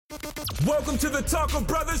Welcome to the Talk of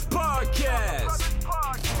Brothers podcast.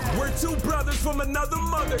 Where two brothers from another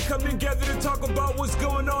mother come together to talk about what's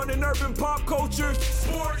going on in urban pop culture,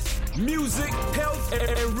 sports, music, health,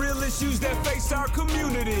 and real issues that face our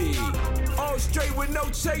community. All straight with no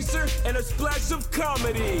chaser and a splash of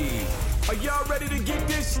comedy. Are y'all ready to get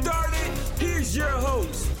this started? Here's your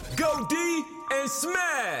hosts, Go D and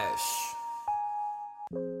Smash.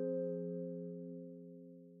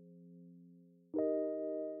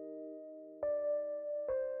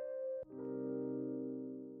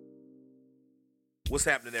 What's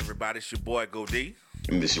happening, everybody? It's your boy, Go D.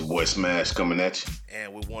 And this your boy, Smash, coming at you.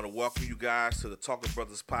 And we want to welcome you guys to the Talking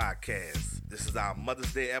Brothers podcast. This is our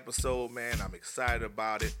Mother's Day episode, man. I'm excited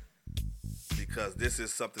about it because this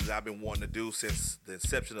is something that I've been wanting to do since the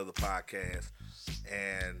inception of the podcast.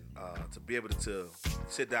 And to be able to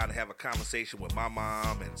sit down and have a conversation with my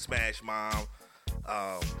mom and Smash mom,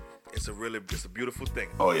 it's a beautiful thing.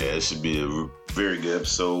 Oh, yeah, it should be a very good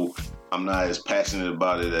episode. I'm not as passionate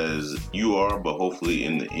about it as you are, but hopefully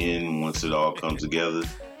in the end, once it all comes together,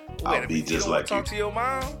 I'll be just like you. Talk to your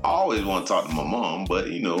mom? I always want to talk to my mom, but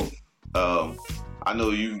I know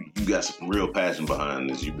you got some real passion behind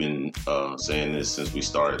this. You've been saying this since we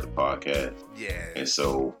started the podcast. Yeah. And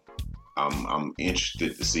so I'm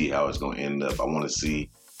interested to see how it's going to end up. I want to see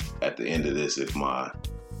at the end of this if my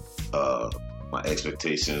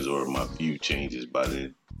expectations or my view changes by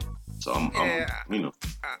then. So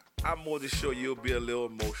I'm more than sure you'll be a little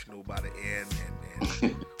emotional by the end,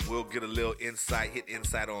 and we'll get a little hit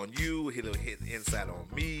insight on you, hit insight on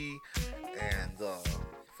me, and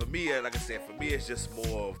for me, like I said, it's just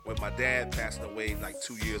more of when my dad passed away like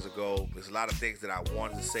 2 years ago. There's a lot of things that I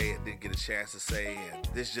wanted to say and didn't get a chance to say, and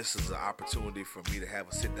this just is an opportunity for me to have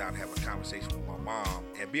a sit down and have a conversation with my mom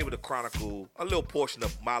and be able to chronicle a little portion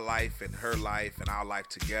of my life and her life and our life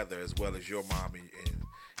together, as well as your mom and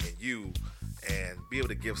you, and be able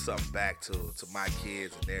to give something back to my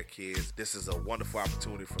kids and their kids. This is a wonderful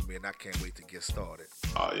opportunity for me, and I can't wait to get started.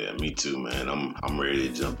 Oh yeah, me too, man. I'm ready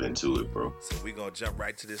to jump into it, bro. So we're gonna jump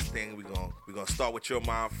right to this thing. We're gonna start with your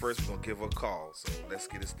mom first. We're gonna give her a call. So let's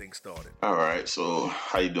get this thing started. All right. So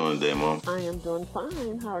how you doing today, Mom? I am doing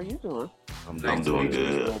fine. How are you doing? I'm doing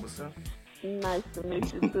good. Nice to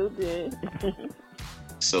meet you too, dude.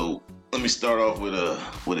 So let me start off with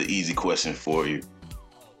an easy question for you.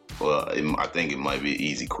 Well, I think it might be an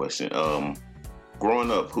easy question.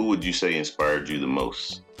 Growing up, who would you say inspired you the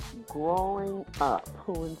most? Growing up,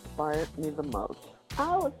 who inspired me the most?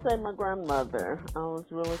 I would say my grandmother. I was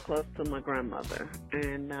really close to my grandmother,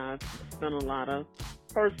 and spent a lot of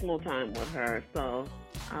personal time with her, so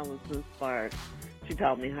I was inspired. She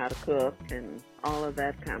taught me how to cook and all of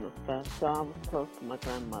that kind of stuff, so I was close to my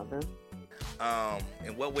grandmother.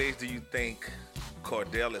 In what ways do you think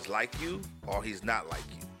Cordell is like you, or he's not like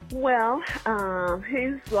you? Well,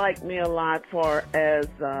 he's like me a lot for as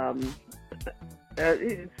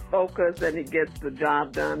he's focused and he gets the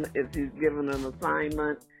job done. If he's given an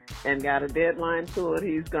assignment and got a deadline to it,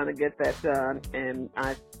 he's going to get that done. And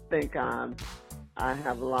I think I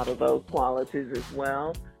have a lot of those qualities as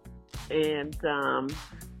well. And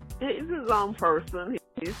he's his own person.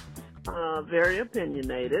 He's very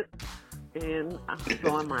opinionated. And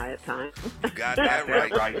so am I at times. You got that right.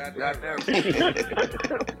 You got that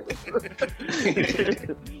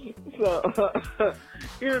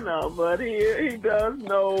So, but he does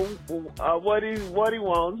know what he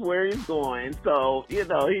wants, where he's going. So, he's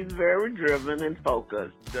very driven and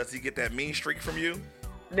focused. Does he get that mean streak from you?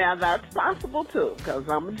 Now, that's possible, too, because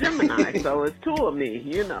I'm a Gemini, so it's two of me,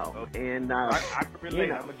 Okay. And, I can relate.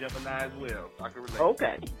 I'm a Gemini as well. I can relate.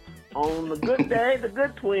 Okay. On the good day, the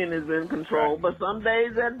good twin is in control, but some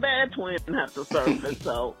days that bad twin have to surface.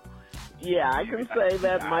 So, yeah, I can say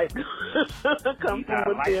that might come from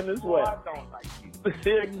within as well. I don't like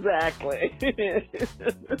you. Exactly.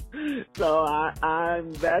 So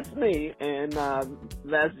that's me, and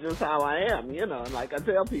that's just how I am. And like I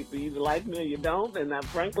tell people, you either like me or you don't, and I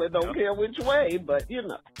frankly don't care which way. But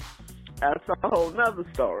that's a whole nother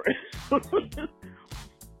story.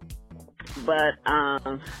 But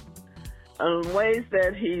ways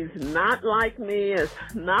that he's not like me is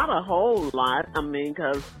not a whole lot. I mean,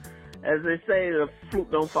 because as they say, the fruit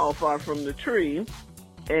don't fall far from the tree,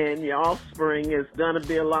 and your offspring is going to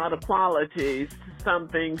be a lot of qualities. Some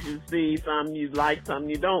things you see, some you like, some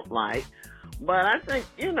you don't like. But I think,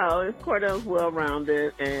 Cordell's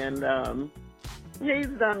well-rounded, and he's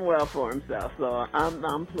done well for himself. So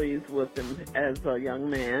I'm pleased with him as a young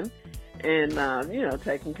man, and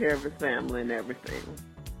taking care of his family and everything.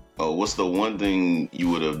 Oh, what's the one thing you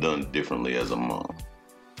would have done differently as a mom,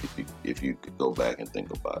 if you could go back and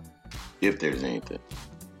think about it, if there's anything?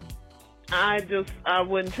 I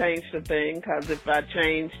wouldn't change the thing, because if I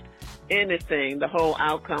changed anything, the whole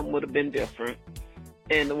outcome would have been different.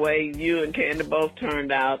 And the way you and Candy both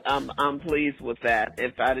turned out, I'm pleased with that.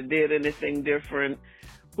 If I'd have did anything different,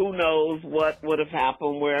 who knows what would have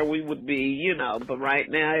happened, where we would be, But right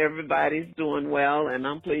now, everybody's doing well, and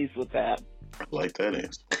I'm pleased with that. I like that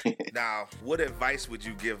answer. Now, what advice would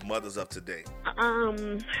you give mothers of today?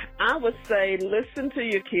 I would say listen to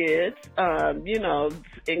your kids,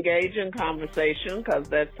 engage in conversation, because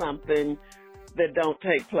that's something that don't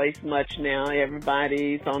take place much now.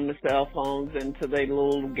 Everybody's on the cell phones into their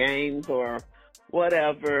little games or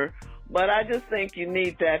whatever. But I just think you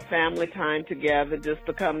need that family time together, just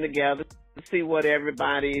to come together to see what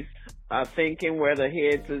everybody's thinking, where their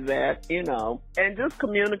heads is at, and just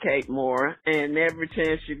communicate more. And every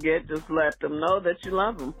chance you get, just let them know that you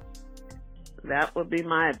love them. That would be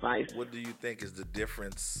my advice. What do you think is the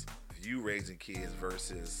difference of you raising kids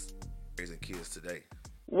versus raising kids today?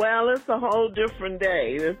 Well, it's a whole different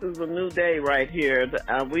day. This is a new day right here.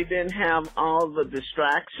 We didn't have all the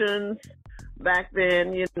distractions back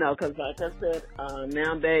then, because like I said,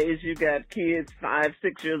 nowadays you got kids 5,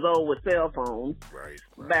 6 years old with cell phones. Right.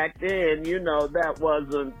 Back then, that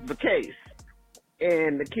wasn't the case.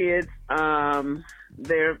 And the kids,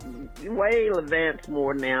 they're way advanced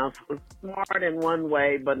more now. Smart in one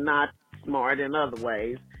way, but not smart in other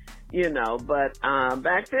ways. But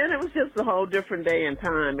back then it was just a whole different day and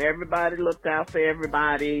time. Everybody looked out for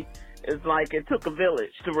everybody. It's like it took a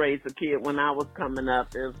village to raise a kid when I was coming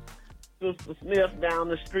up. If Sister Smith down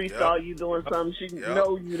the street saw you doing something she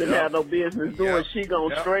know you didn't have no business doing, she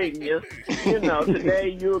gonna straighten you.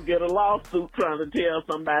 Today you'll get a lawsuit trying to tell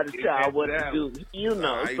somebody's child what to do.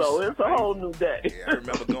 So it's a whole new day. I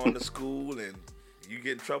remember going to school and you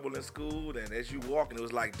get in trouble in school, and as you walking, it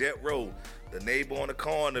was like death row. The neighbor on the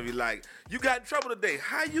corner be like, "You got in trouble today?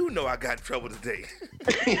 How you know I got in trouble today?"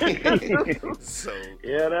 So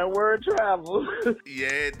yeah, that word traveled. Yeah,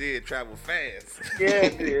 it did travel fast. Yeah,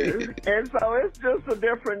 it did. And so it's just a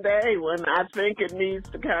different day when I think it needs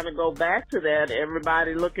to kind of go back to that.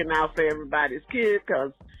 Everybody looking out for everybody's kid,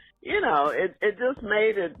 because it just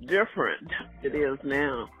made it different. It is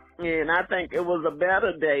now. And I think it was a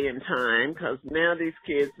better day and time, because now these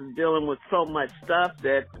kids are dealing with so much stuff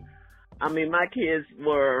that, my kids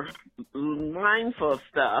were mindful of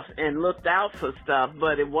stuff and looked out for stuff,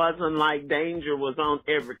 but it wasn't like danger was on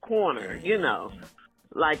every corner,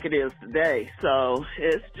 like it is today. So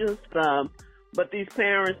it's just, but these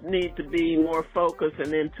parents need to be more focused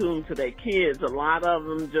and in tune to their kids. A lot of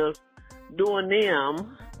them just doing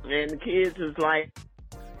them, and the kids is like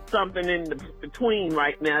something in the between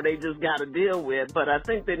right now they just got to deal with. But I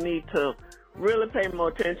think they need to really pay more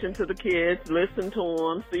attention to the kids, listen to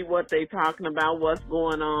them, see what they talking about, what's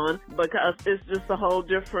going on, because it's just a whole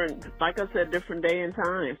different, like I said, different day and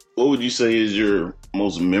time. What would you say is your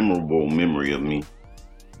most memorable memory of me?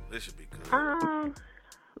 This should be good.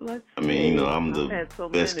 Let's I mean, I'm the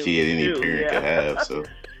best kid any parent could have, so.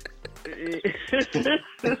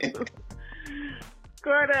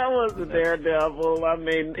 Cordell was a daredevil.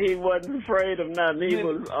 He wasn't afraid of nothing. He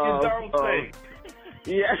was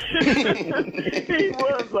yeah. He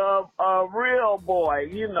was a real boy.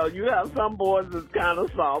 You have some boys that's kind of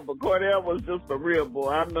soft, but Cordell was just a real boy.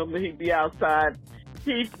 I remember he'd be outside.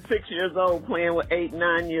 He's 6 years old playing with 8,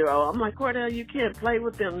 9-year-old. I'm like, Cordell, you can't play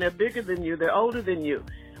with them. They're bigger than you. They're older than you.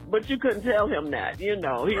 But you couldn't tell him that. He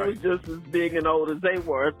was just as big and old as they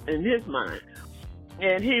were in his mind.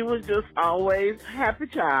 And he was just always happy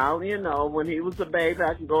child. When he was a baby,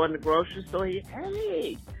 I could go in the grocery store.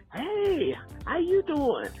 Hey, how you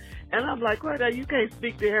doing? And I'm like, Cordell, you can't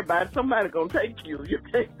speak to everybody. Somebody gonna take you. You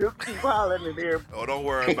can't just keep hollering at everybody. Oh, don't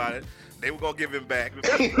worry about it. They were gonna give him back.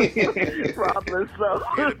 Probably so.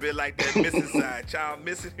 It'd be like that missing side. Child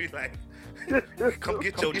missing. He's like, come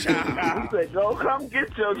get your child. I said, go come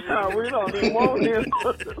get your child. We don't even want him.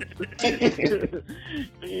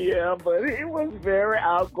 Yeah, but he was very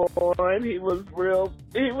outgoing. He was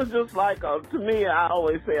just like, to me, I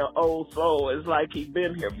always say an old soul. It's like he'd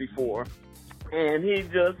been here before. And he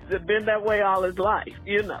just been that way all his life,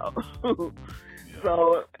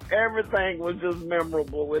 So everything was just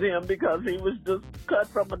memorable with him because he was just cut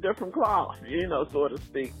from a different cloth, so to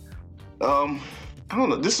speak. I don't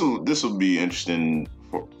know. This will be interesting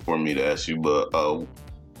for me to ask you, but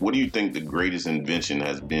what do you think the greatest invention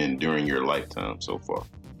has been during your lifetime so far?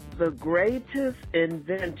 The greatest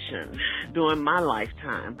invention during my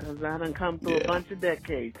lifetime, because I done come through a bunch of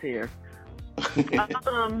decades here.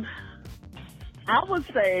 I would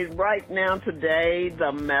say right now today,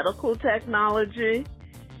 the medical technology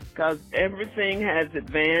because everything has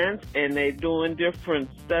advanced, and they're doing different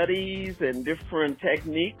studies and different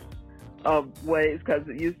techniques of ways, because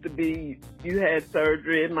it used to be you had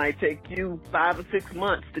surgery, it might take you 5 or 6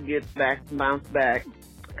 months to get bounce back,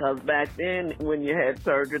 because back then when you had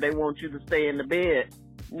surgery, they want you to stay in the bed.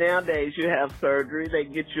 Nowadays you have surgery, they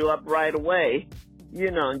get you up right away,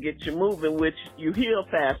 and get you moving, which you heal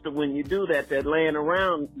faster when you do that. That laying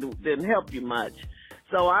around didn't help you much.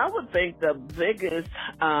 So I would think the biggest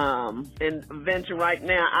invention right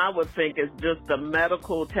now, I would think, is just the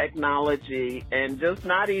medical technology, and just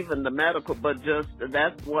not even the medical, but just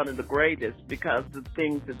that's one of the greatest, because the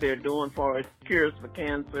things that they're doing for us, cures for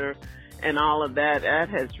cancer and all of that, that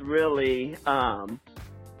has really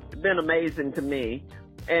been amazing to me.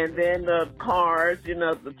 And then the cars,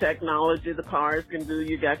 the technology the cars can do.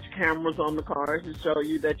 You got your cameras on the cars to show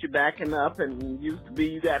you that you're backing up, and used to be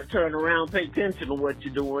you got to turn around, pay attention to what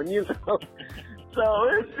you're doing, So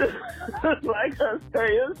it's just, like I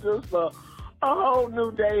say, it's just a whole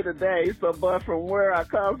new day today. So, but from where I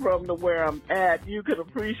come from to where I'm at, you can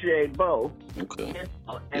appreciate both. Okay.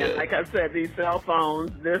 And like I said, these cell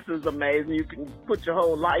phones, this is amazing. You can put your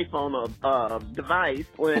whole life on a device.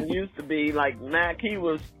 When it used to be like Mac, he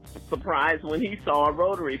was surprised when he saw a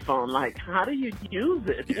rotary phone. Like, how do you use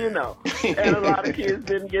it? And a lot of kids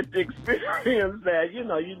didn't get to experience that.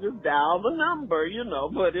 You just dial the number.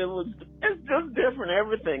 But it's just different.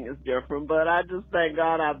 Everything is different. But I just thank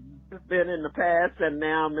God I've been in the past, and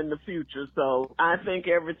now I'm in the future. So I think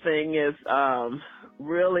everything is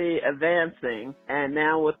really advancing, and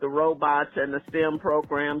now with the robots and the STEM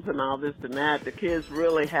programs and all this and that, the kids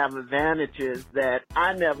really have advantages that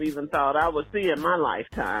I never even thought I would see in my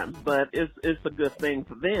lifetime, but it's a good thing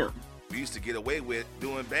for them. We used to get away with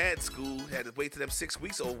doing bad school, had to wait till them 6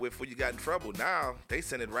 weeks over with before you got in trouble. Now they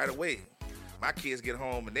send it right away. My kids get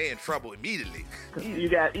home and they're in trouble immediately. You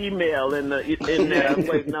got email in there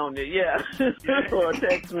waiting on you, yeah, or a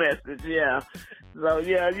text message, yeah. So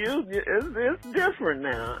yeah, it's different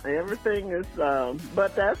now. Everything is,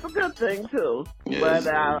 but that's a good thing too. Yes.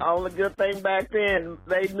 But only good thing back then,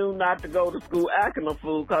 they knew not to go to school acting a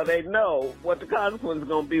fool, because they know what the consequence is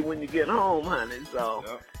gonna be when you get home, honey. So.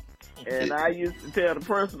 Yep. And I used to tell the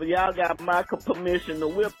principal, y'all got my permission to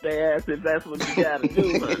whip their ass if that's what you got to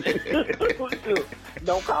do, honey.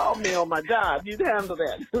 Don't call me on my job. You handle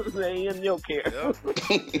that. They ain't in your care.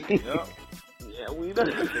 Yep. Yeah, we know.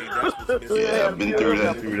 I've been through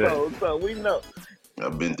that. So we know.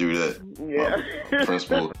 I've been through that. Yeah.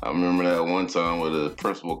 Principal, I remember that one time where the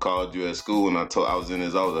principal called you at school, and I was in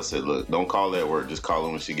his office. I said, look, don't call her at work. Just call her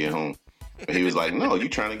when she get home. And he was like, no, you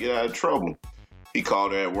trying to get out of trouble. He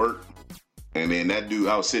called her at work. And then that dude,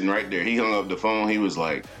 I was sitting right there. He hung up the phone. He was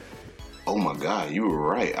like, oh, my God, you were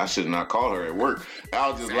right. I should not call her at work. I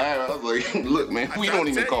was just laughing. I was like, look, man, we don't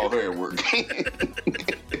even call her at work.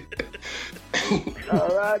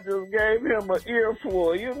 I just gave him an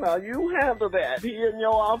earful. You handle that. He in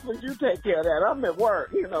your office, you take care of that. I'm at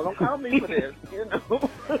work. Don't call me for this,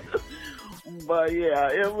 But yeah,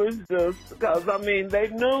 it was just because, they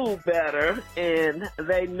knew better, and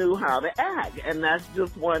they knew how to act. And that's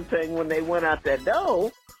just one thing. When they went out that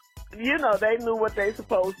door, they knew what they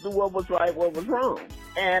supposed to do, what was right, what was wrong.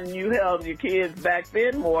 And you held your kids back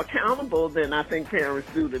then more accountable than I think parents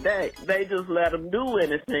do today. They just let them do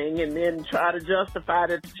anything and then try to justify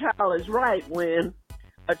that the child is right when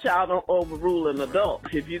a child don't overrule an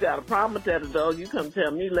adult. If you got a problem with that adult, you come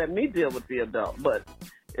tell me, let me deal with the adult. But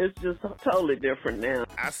it's just totally different now.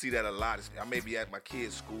 I see that a lot. I may be at my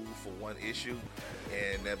kid's school for one issue,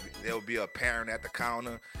 and there'll be a parent at the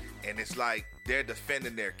counter, and it's like they're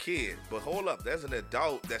defending their kid. But hold up, there's an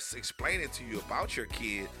adult that's explaining to you about your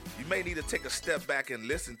kid. You may need to take a step back and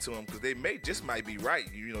listen to them, because they might be right.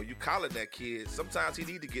 You calling that kid, sometimes he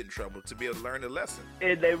need to get in trouble to be able to learn the lesson.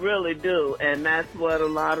 And they really do, and that's what a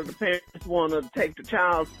lot of the parents want to take the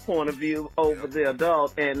child's point of view over the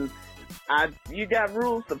adult. And you got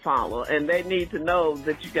rules to follow, and they need to know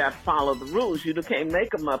that you got to follow the rules. You can't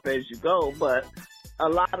make them up as you go, but a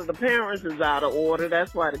lot of the parents is out of order.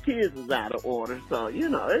 That's why the kids is out of order. So,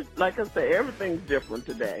 it's like I say, everything's different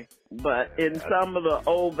today. But in some of the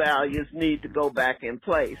old values need to go back in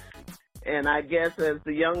place. And I guess as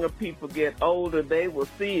the younger people get older, they will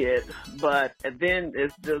see it. But then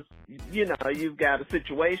it's just, you've got a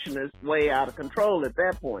situation that's way out of control at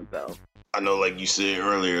that point, though. I know, like you said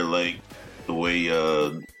earlier, like the way,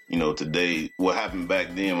 today, what happened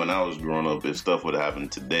back then when I was growing up, if stuff would have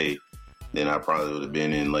happened today, then I probably would have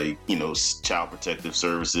been in child protective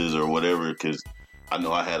services or whatever. Because I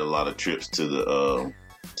know I had a lot of trips to the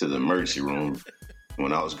emergency room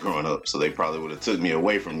when I was growing up. So they probably would have took me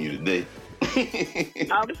away from you today.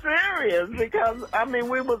 I'm serious because, I mean,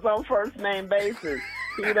 we was on first name basis.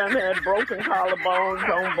 He done had broken collarbones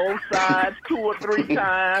on both sides 2 or 3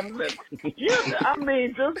 times. And, I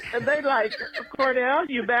mean, just, they like, Cordell,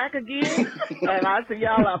 you back again? And I said,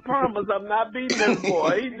 y'all, I promise I'm not beating this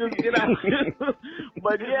boy. He just get out.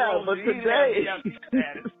 But today,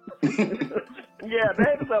 yeah,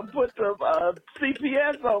 they done put the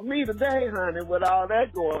CPS on me today, honey, with all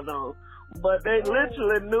that going on. But they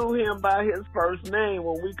literally knew him by his first name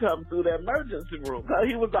when we come through the emergency room. Cause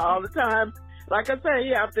he was all the time, like I say,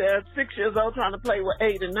 he out there 6 years old trying to play with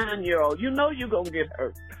 8 and 9-year-olds. You know you're going to get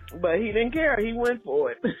hurt. But he didn't care. He went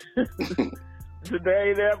for it.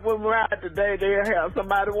 Today, when we're out today, they have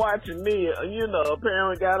somebody watching me. You know,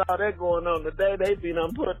 apparently got all that going on today. They be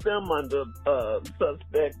done put them under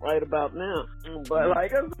suspect right about now. But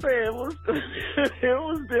like I said, it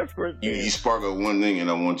was different. You spark up one thing, and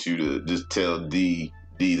I want you to just tell D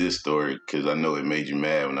this story because I know it made you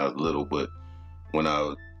mad when I was little. But when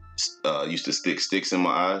I used to stick sticks in my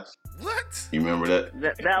eyes. What? You remember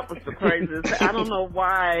that? That was the craziest. I don't know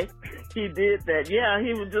why he did that. Yeah,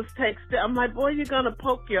 he would just take sticks. I'm like, boy, you're going to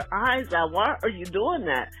poke your eyes out. Why are you doing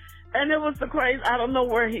that? And it was the crazy. I don't know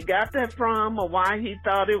where he got that from or why he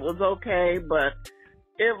thought it was okay, but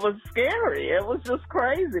it was scary. It was just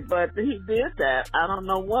crazy, but he did that. I don't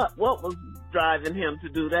know what was driving him to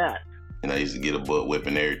do that. And I used to get a butt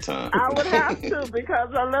whipping every time. I would have to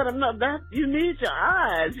because I let him know that you need your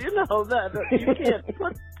eyes. You know that you can't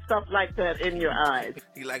put stuff like that in your eyes.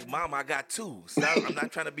 He like, Mom, I got 2. So I'm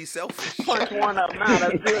not trying to be selfish. Punch one of them out. I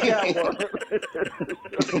still got one.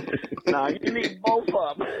 No, you need both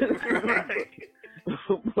of them. Right.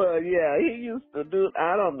 But yeah, he used to do,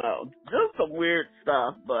 I don't know, just some weird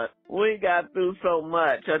stuff. But we got through so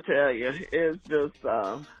much, I tell you. It's just,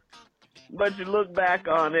 but you look back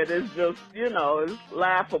on it, it's just, you know, it's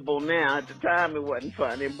laughable now. At the time, it wasn't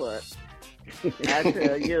funny, but I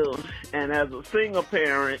tell you, and as a single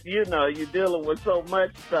parent, you know, you're dealing with so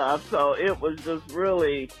much stuff, so it was just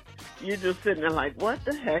really, you're just sitting there like, what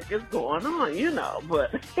the heck is going on, you know,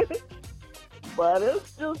 but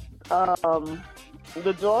it's just,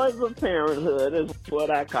 the joys of parenthood is what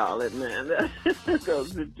I call it, man.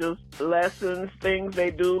 Because it's just lessons, things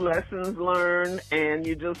they do, lessons learned, and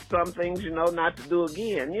you just, some things you know not to do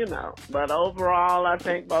again, you know. But overall, I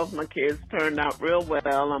think both my kids turned out real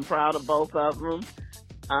well. I'm proud of both of them.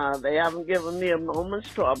 They haven't given me a moment's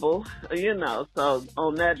trouble, you know. So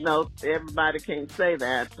on that note, everybody can't say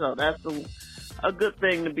that. So that's a good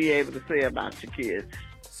thing to be able to say about your kids.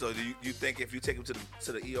 So do you think if you take him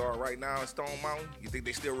to the ER right now in Stone Mountain, you think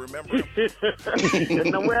they still remember him?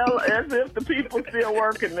 Well, as if the people still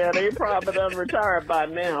working there, they probably done retired by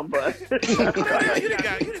now, but you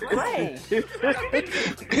done grown.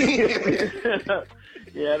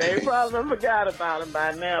 Yeah, they probably forgot about him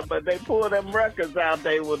by now, but they pull them records out,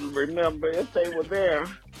 they would remember if they were there.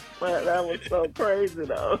 But that was so crazy,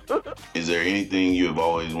 though. Is there anything you have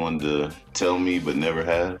always wanted to tell me but never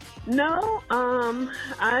have? No,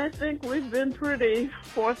 I think we've been pretty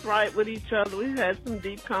forthright with each other. We've had some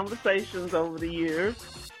deep conversations over the years.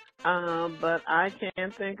 But I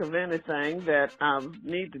can't think of anything that I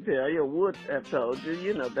need to tell you or would have told you,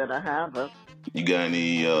 you know, that I haven't. You got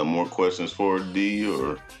any more questions for D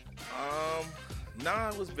or? No,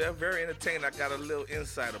 it was very entertaining. I got a little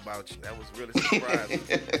insight about you. That was really surprising.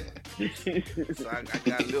 So I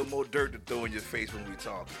got a little more dirt to throw in your face when we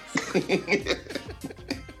talk.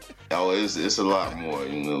 Oh, it's a lot more.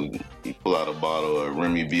 You know, you pull out a bottle of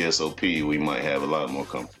Remy VSOP, we might have a lot more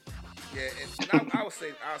company. Yeah, and I'll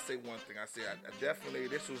say one thing. I definitely,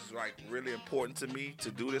 this was like really important to me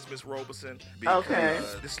to do this, Miss Robeson,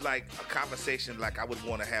 because this is like a conversation like I would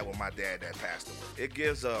want to have with my dad that passed away. It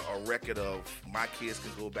gives a record of my kids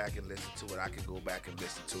can go back and listen to it. I can go back and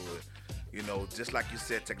listen to it. You know, just like you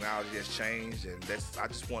said, technology has changed, and I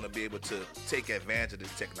just want to be able to take advantage of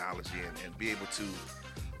this technology and be able to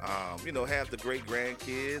you know, have the great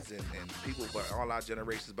grandkids and people, but all our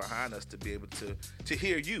generations behind us to be able to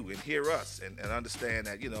hear you and hear us and understand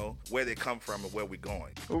that, you know, where they come from and where we're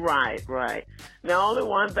going. Right. The only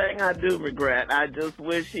one thing I do regret, I just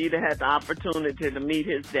wish he'd had the opportunity to meet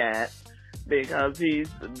his dad, because he's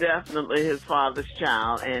definitely his father's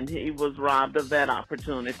child, and he was robbed of that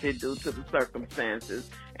opportunity due to the circumstances.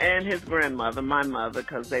 And his grandmother, my mother,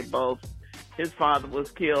 because they both, his father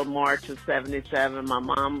was killed March of 77. My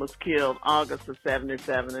mom was killed August of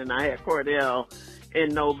 77. And I had Cordell in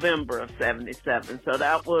November of 77. So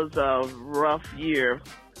that was a rough year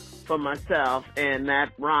for myself. And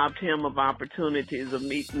that robbed him of opportunities of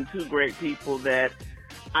meeting two great people that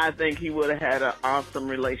I think he would have had an awesome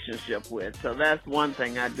relationship with. So that's one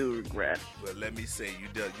thing I do regret. Well, let me say,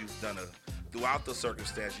 you've done throughout the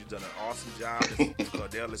circumstance, you've done an awesome job.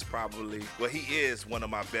 Cordell is probably, well, he is one of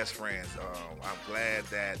my best friends. I'm glad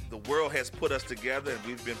that the world has put us together, and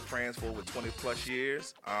we've been friends for over 20 plus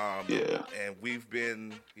years. And we've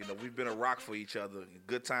been a rock for each other,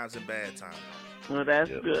 good times and bad times. Well, that's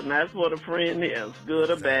good, and that's what a friend is, good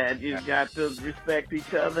or bad. You've got to respect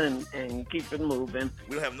each other and keep it moving.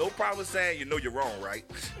 We don't have no problem saying, you're wrong, right?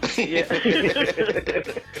 Yeah.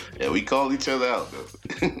 Yeah, we call each other out,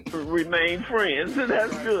 though. Remain friends,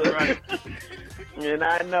 that's good. Right. And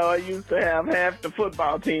I know I used to have half the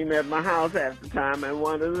football team at my house half the time, and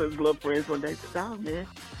one of his little friends one day said, "Oh, man,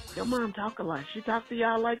 your mom talk a lot. She talk to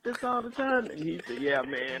y'all like this all the time?" And he said, "Yeah,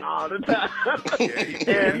 man, all the time."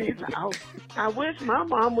 And he said, "Oh, I wish my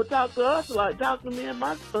mom would talk to us talk to me and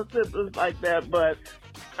my siblings like that, but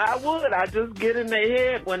I would. I just get in their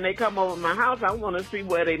head when they come over my house. I want to see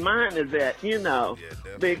where their mind is at,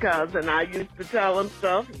 because, and I used to tell them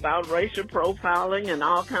stuff about racial profiling and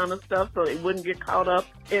all kind of stuff so they wouldn't get caught up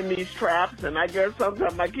in these traps. And I guess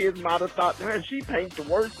sometimes my kids might have thought, man, she paints the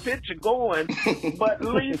worst picture going, but at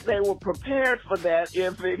least they were prepared for that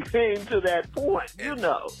if it came to that point, And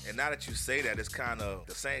now that you say that, it's kind of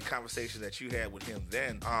the same conversation that you had with him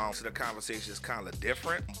then. So the conversation is kind of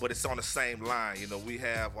different, but it's on the same line. We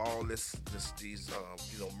have all these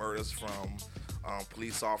murders from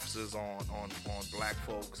police officers on black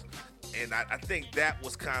folks, and I think that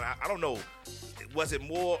was kind of, I don't know, was it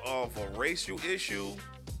more of a racial issue?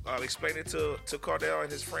 Explain it to Cordell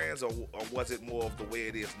and his friends, or was it more of the way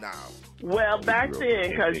it is now? Well, back then,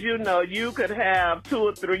 because you could have 2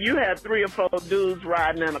 or 3, you had 3 or 4 dudes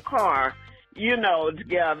riding in a car,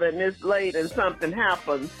 together, and it's late and something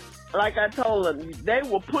happens. Like I told them, they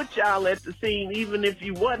will put y'all at the scene even if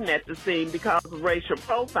you wasn't at the scene because of racial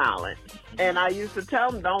profiling. And I used to tell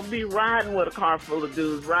them, don't be riding with a car full of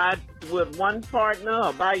dudes. Ride with one partner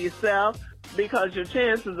or by yourself, because your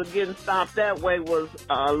chances of getting stopped that way was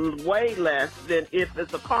way less than if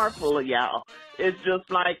it's a car full of y'all. It's just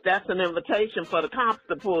like that's an invitation for the cops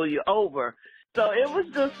to pull you over. So it was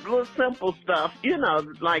just little simple stuff,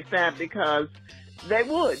 like that, because they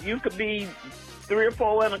would. You could be 3 or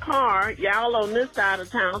 4 in a car, y'all on this side of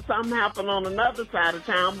town, something happened on another side of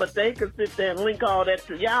town, but they could sit there and link all that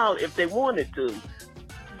to y'all if they wanted to.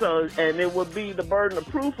 So, and it would be, the burden of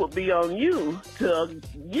proof would be on you to,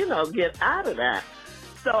 get out of that.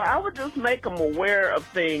 So I would just make them aware of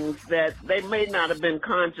things that they may not have been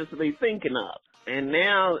consciously thinking of. And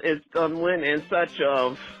now it's went in such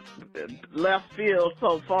a left field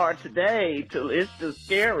so far today, it's just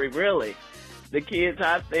scary, really. The kids,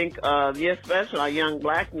 I think, especially our young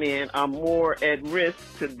black men, are more at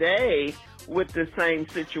risk today with the same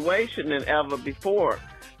situation than ever before,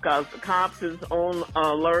 because the cops is on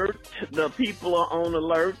alert, the people are on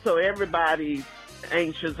alert, so everybody's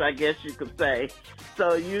anxious, I guess you could say.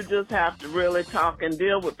 So you just have to really talk and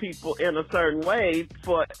deal with people in a certain way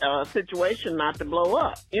for a situation not to blow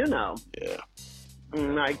up, Yeah.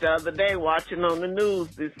 Like the other day, watching on the news,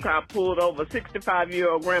 this cop pulled over a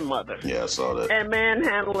 65-year-old grandmother. Yeah, I saw that. And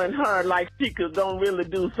manhandling her like she don't really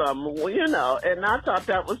do something, And I thought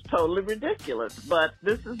that was totally ridiculous. But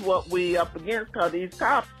this is what we up against, because these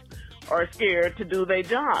cops are scared to do their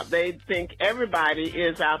job. They think everybody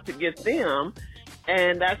is out to get them,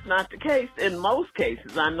 and that's not the case in most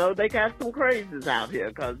cases. I know they got some crazies out here,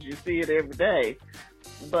 because you see it every day.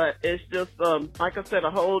 But it's just, like I said,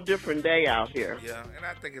 a whole different day out here. Yeah, and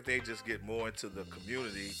I think if they just get more into the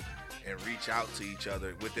community and reach out to each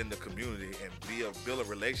other within the community and build a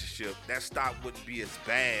relationship, that stop wouldn't be as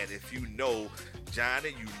bad if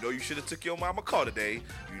Johnny, you should have took your mama car today.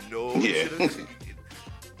 You should have.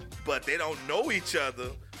 But they don't know each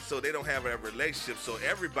other, so they don't have a relationship. So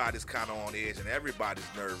everybody's kind of on edge and everybody's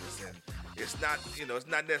nervous, and it's not, it's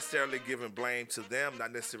not necessarily giving blame to them,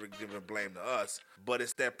 not necessarily giving blame to us, but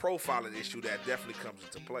it's that profiling issue that definitely comes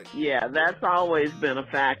into play. Yeah, that's always been a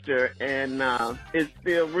factor, and it's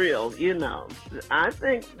still real, I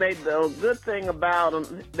think the good thing about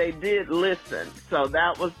them, they did listen, so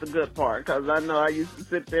that was the good part, because I know I used to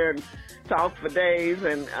sit there and talk for days,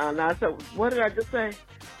 and I said, what did I just say?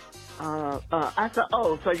 I said,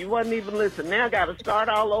 oh, so you wasn't even listening. Now I got to start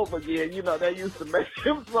all over again. They used to make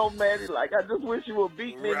him so mad. He's like, I just wish you would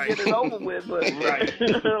beat me and get it over with. But I'm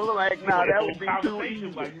like, nah, that would be too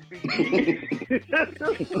easy.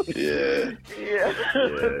 Yeah.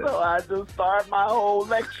 So I just started my whole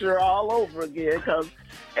lecture all over again, because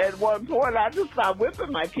at one point I just stopped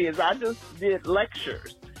whipping my kids. I just did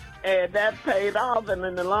lectures. And that paid off. And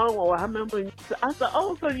in the long run, I remember I said,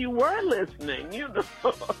 oh, so you were listening, you know.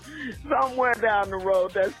 Somewhere down the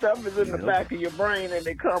road, that stuff is in the back of your brain and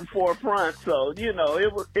it comes forefront. So, you know,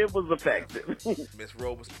 it was effective. Miss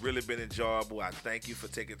Rose, really been enjoyable. I thank you for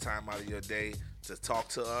taking time out of your day to talk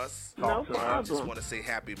to us. No problem. I just want to say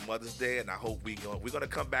Happy Mother's Day, and I hope we're going to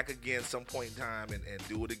come back again some point in time and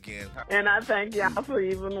do it again. And I thank y'all for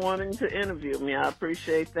even wanting to interview me. I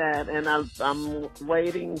appreciate that. And I'm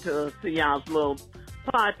waiting to see y'all's little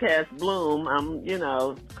podcast bloom.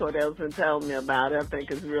 Cordell's been telling me about it. I think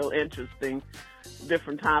it's real interesting,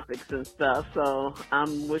 different topics and stuff. So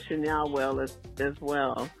I'm wishing y'all well as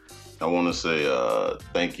well. I want to say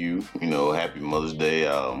thank you. Happy Mother's Day.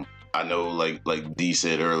 I know, like D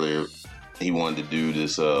said earlier, he wanted to do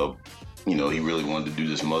this. He really wanted to do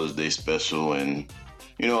this Mother's Day special, and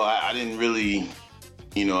I didn't really.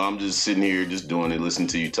 I'm just sitting here, just doing it, listening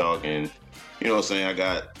to you talk, and what I'm saying. I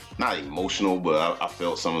got not emotional, but I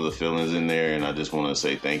felt some of the feelings in there, and I just want to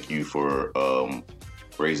say thank you for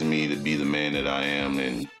raising me to be the man that I am,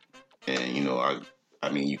 and I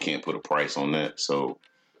mean, you can't put a price on that, so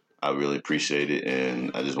I really appreciate it,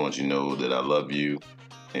 and I just want you to know that I love you.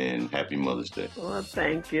 And Happy Mother's Day. Well,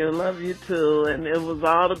 thank you. Love you too. And it was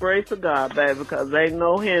all the grace of God, baby, because ain't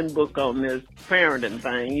no handbook on this parenting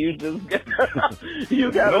thing. You just got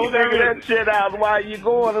to figure that shit out while you're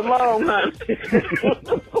going along, honey.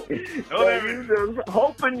 So you just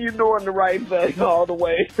hoping you're doing the right thing all the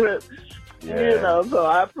way. Yeah. So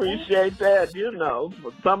I appreciate that,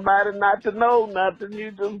 for somebody not to know nothing,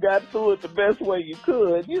 you just got to do it the best way you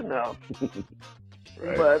could,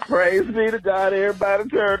 Right. But praise be to God, everybody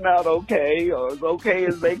turned out okay, or as okay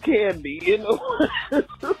as they can be,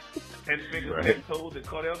 And fingers been told that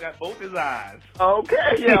Cordell got both his eyes.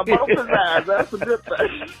 Okay, yeah, both his eyes. That's a good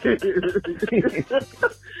thing.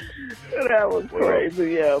 That was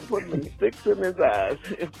crazy, yeah, putting them sticks in his eyes.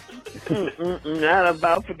 I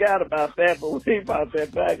about forgot about that, but when he brought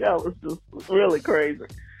that back, that was just really crazy.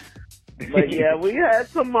 But yeah, we had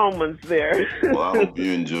some moments there. Well, I hope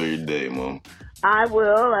you enjoy your day, Mom. I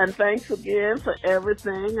will, and thanks again for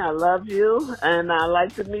everything. I love you, and I'd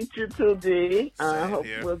like to meet you too, D. I hope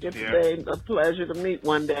we'll get a pleasure to meet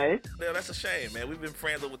one day. Yeah, that's a shame, man. We've been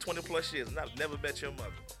friends over 20 plus years, and I've never met your mother.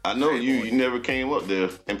 I know you never came up there.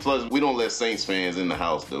 And plus, we don't let Saints fans in the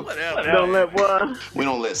house, though. Whatever. Don't let what? We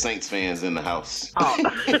don't let Saints fans in the house. Well,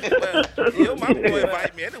 my boy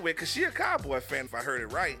invited me anyway, because she a Cowboy fan, if I heard it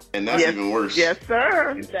right. And that's even worse. Yes,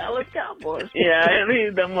 sir. Dallas Cowboys. Yeah, and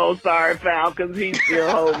he's the most sorry foul, because he's still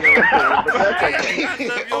holding on to it, but that's okay. I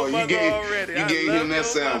love your mother already. You gave him that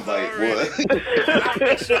sound bite, boy.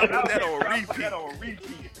 That on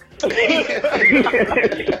repeat.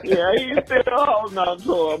 Yeah, he's still holding on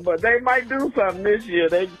to him, but they might do something this year.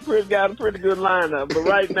 They got a pretty good lineup, but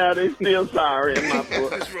right now they still sorry in my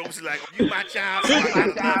book. Miss Rose is like, you my child, you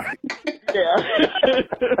my child. Yeah.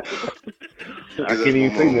 I can't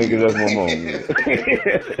even think that because that's my mom.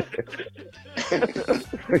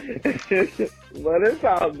 But it's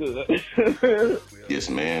all good. Yes,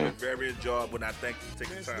 ma'am. Very enjoyable, and I thank you for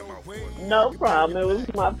taking time out for it. No problem. It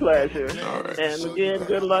was my pleasure. All right. And again,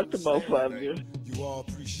 good luck to both of you. You all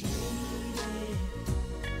appreciate it.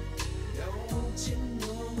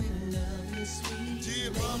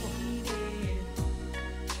 Dear mama.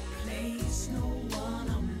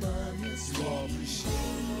 You all appreciate it.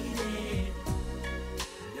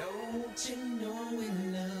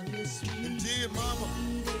 And dear mama.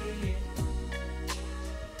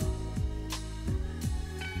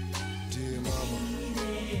 Dear mama.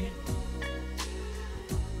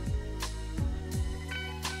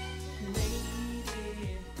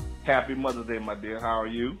 Happy Mother's Day, my dear. How are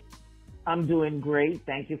you? I'm doing great.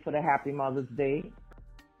 Thank you for the Happy Mother's Day.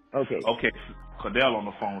 Okay. Okay, Cordell on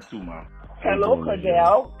the phone too, man. Hello,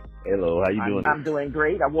 Cordell. Hello, how you doing? I'm doing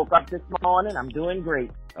great. I woke up this morning. I'm doing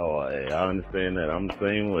great. Oh, hey, I understand that. I'm the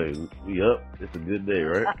same way. We up. It's a good day,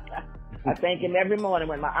 right? I thank him every morning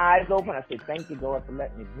when my eyes open. I say, thank you, God, for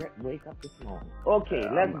letting me wake up this morning. Okay,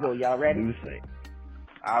 let's go. Y'all ready? Do the same.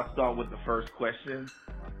 I'll start with the first question.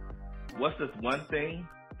 What's this one thing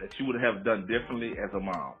that you would have done differently as a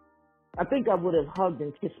mom? I think I would have hugged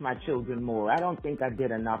and kissed my children more. I don't think I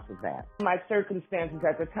did enough of that. My circumstances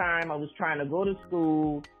at the time, I was trying to go to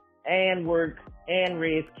school and work and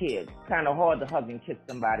raise kids. Kind of hard to hug and kiss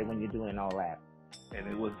somebody when you're doing all that. And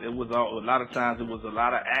it was all, a lot of times it was a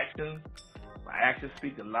lot of actions. My actions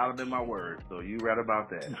speak louder than my words. So you read about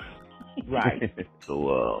that. Right.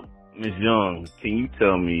 So, Ms. Young, can you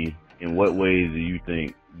tell me in what ways do you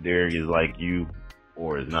think Derek is like you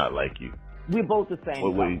or is not like you? We're both the same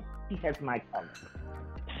What color. way? He has my color.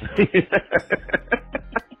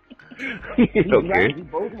 He's Okay. right. We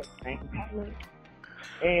both have the same talent.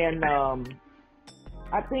 And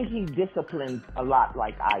I think he disciplined a lot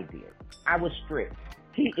like I did. I was strict.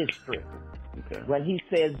 He is strict. Okay. When he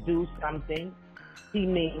says do something, he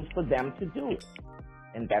means for them to do it.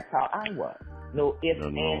 And that's how I was. No ifs,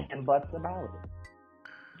 ands, and buts about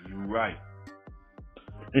it. You right.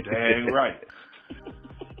 Dang right.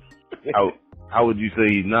 How would you say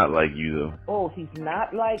he's not like you though? Oh, he's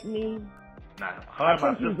not like me. Nah, I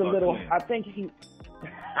think he's a little. I think he.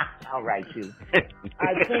 All right, you.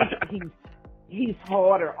 I think he's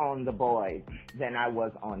harder on the boys than I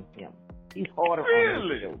was on him. He's harder on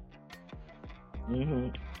the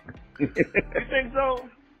children. You think so?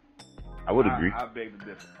 I would agree. I beg to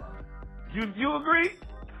differ. You agree?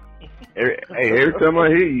 Every time I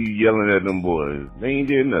hear you yelling at them boys, they ain't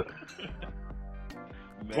did nothing.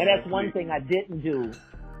 Man, and that's one thing I didn't do.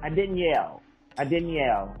 I didn't yell. I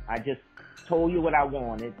just told you what I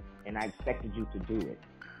wanted, and I expected you to do it.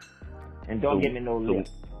 And don't give me no lip.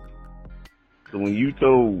 So when you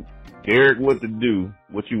told Derek what to do,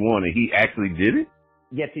 what you wanted, he actually did it?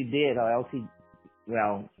 Yes, he did, or else he...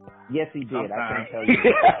 Well, yes, he did. Sometimes. I can't tell you.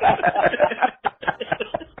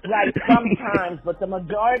 Like, sometimes, but the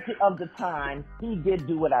majority of the time, he did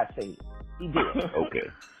do what I said. He did. Okay.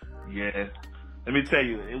 Yeah. Let me tell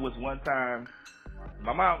you, it was one time,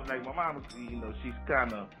 my mom, you know, she's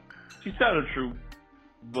telling the truth,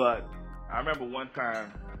 but I remember one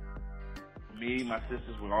time, me, my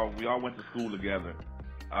sisters, we all went to school together.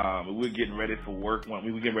 We were getting ready for work.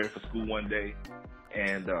 We were getting ready for school one day,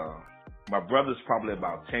 and my brother's probably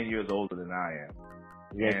about 10 years older than I am.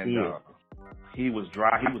 Yes, and he is. he was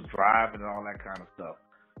driving and all that kind of stuff.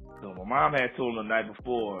 So my mom had told him the night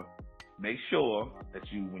before, make sure that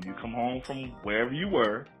when you come home from wherever you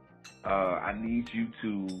were, I need you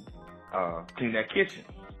to clean that kitchen.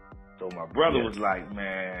 So my brother was like,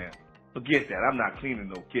 man, forget that. I'm not cleaning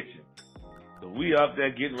no kitchen. So we up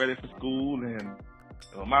there getting ready for school, and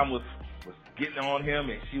my mom was getting on him,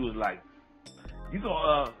 and she was like, you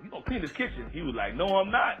gonna clean this kitchen? He was like, no,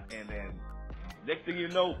 I'm not. And then next thing you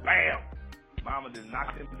know, bam, mama just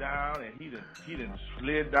knocked him down, and he done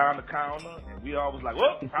slid down the counter, and we all was like,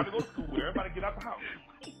 well, time to go to school. Everybody get out the house.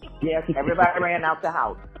 Yes, everybody ran out the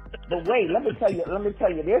house. But wait, let me tell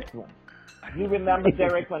you this one. You remember,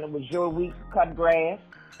 Derek, when it was your week to cut grass,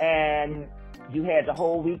 and you had the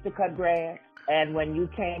whole week to cut grass, and when you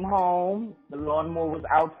came home, the lawnmower was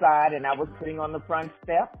outside, and I was sitting on the front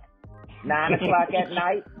step, 9 o'clock at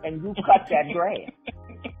night, and you cut that grass.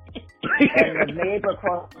 And the neighbor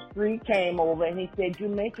across the street came over, and he said, you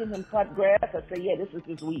making him cut grass? I said, yeah, this is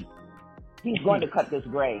his week. He's going to cut this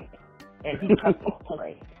grass. And he cut the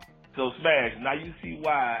grass. So, Smash, now you see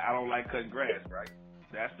why I don't like cutting grass, right?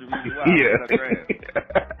 That's the reason why I don't cut grass.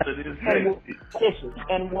 To this day. Dishes.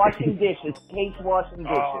 And washing dishes. Hates washing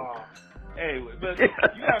dishes. Hey, but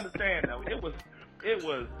you understand, though, it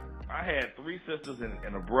was, I had 3 sisters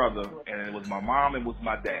and a brother, and it was my mom and it was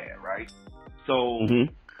my dad, right? So,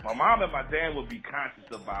 my mom and my dad would be conscious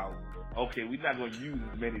about, okay, we're not going to use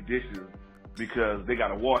as many dishes because they got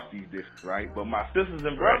to wash these dishes, right? But my sisters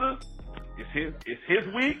and brothers, it's his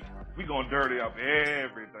week, we going to dirty up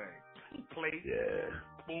everything. Plate,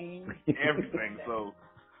 spoon, everything. So,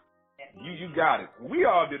 you got it. We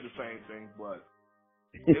all did the same thing, but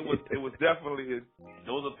it was definitely,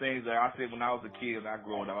 those are things that I said when I was a kid and I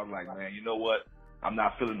grew up, I was like, man, you know what? I'm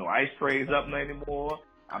not filling no ice trays up anymore.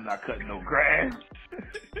 I'm not cutting no grass.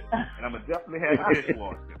 And I'm going to definitely have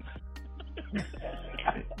dishwashing.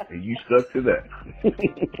 And you stuck to that.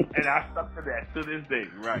 And I stuck to that to this day,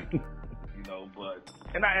 right? You know, but,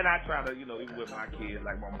 and I try to, you know, even with my kids,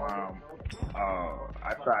 like my mom,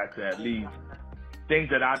 I try to at least, things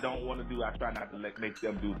that I don't want to do, I try not to make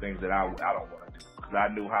them do things that I don't want to do. Because I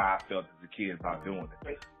knew how I felt as a kid about doing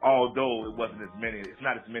it. Although it wasn't as many, it's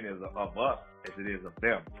not as many of us as it is of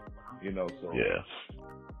them. You know, so. Yeah.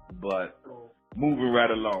 But moving right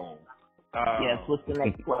along. Yes, what's the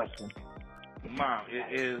next question? Mom,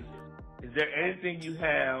 is there anything you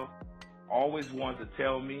have always wanted to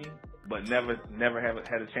tell me, but never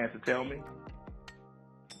had a chance to tell me?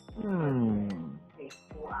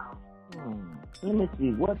 Let me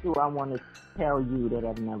see. What do I want to tell you that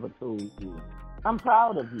I've never told you? I'm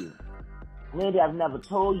proud of you. Maybe I've never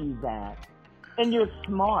told you that. And you're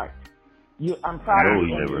smart. I'm proud of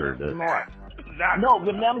you. I never heard that. Smart.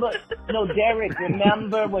 No, Derek,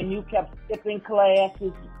 remember when you kept skipping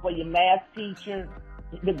classes for your math teacher?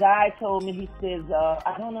 The guy told me, he says,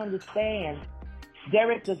 I don't understand.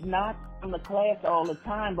 Derek does not come to class all the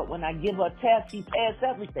time, but when I give her a test, he passed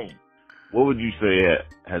everything. What would you say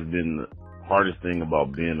has been the hardest thing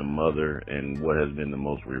about being a mother, and what has been the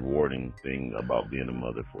most rewarding thing about being a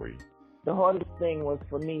mother for you? The hardest thing was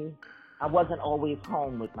for me, I wasn't always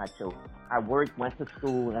home with my children. I worked, went to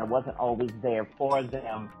school, and I wasn't always there for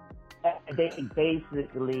them. They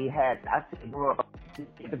basically had, to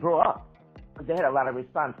grow up. They had a lot of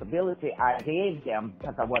responsibility I gave them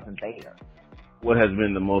because I wasn't there. What has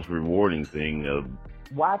been the most rewarding thing of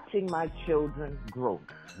watching my children grow?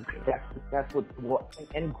 That's what,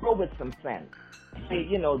 and grow with some sense.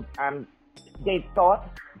 They thought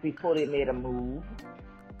before they made a move,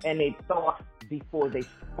 and they thought before they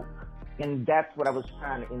spoke, and that's what I was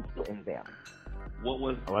trying to instill in them. What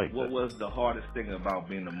was the hardest thing about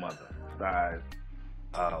being a mother besides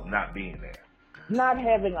not being there? Not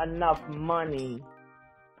having enough money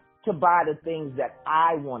to buy the things that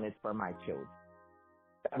I wanted for my children.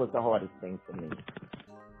 That was the hardest thing for me.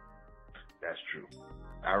 That's true.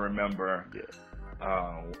 I remember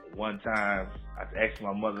one time I asked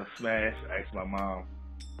my mother to smash. I asked my mom.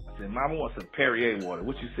 I said, "Mom, I want some Perrier water."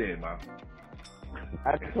 What you said, Mom?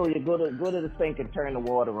 I told you go to the sink and turn the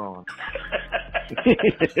water on.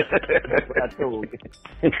 That's what I told you.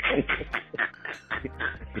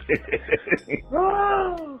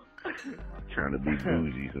 Trying to be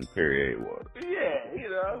bougie, some Perrier water.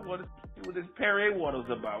 Yeah, what this Perrier water's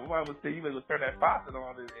about. My mom would say, "You better turn that faucet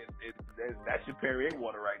on, and that's your Perrier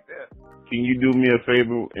water right there." Can you do me a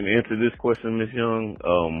favor and answer this question, Miss Young?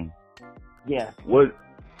 Yeah. What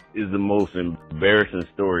is the most embarrassing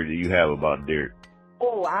story that you have about Derek?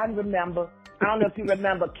 Oh, I remember. I don't know if you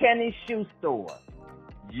remember Kenny's shoe store.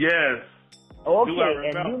 Yes.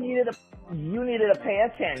 Okay, and you needed a pair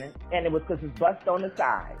of tennis, and it was because it's bust on the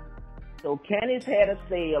side. So Kenny's had a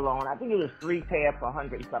sale on, I think it was 3 pair for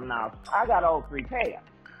 $100-something. I got all 3 pairs.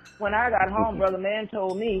 When I got home, Brother Man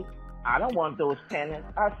told me, "I don't want those tennis."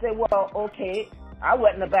 I said, "Well, okay." I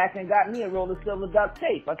went in the back and got me a roll of silver duct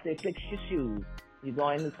tape. I said, "Fix your shoes. You're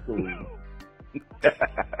going to school."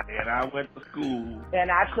 And I went to school.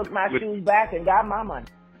 And I took my shoes back and got my money.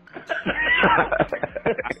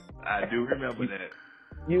 I do remember that.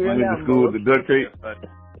 You remember? Went to school with the duct tape?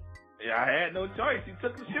 Yeah, I had no choice. He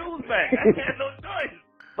took the shoes back. I had no choice.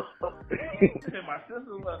 And my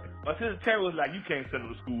sister Terry was like, "You can't send him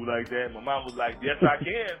to school like that." My mom was like, "Yes, I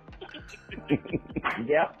can."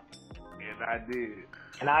 Yep.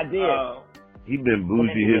 And I did. He been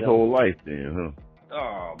bougie his whole life then, huh?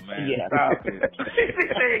 Oh, man. Yeah. Stop it.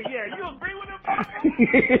 Yeah, you agree with him?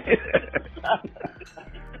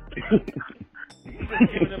 He's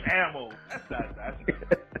just giving them ammo.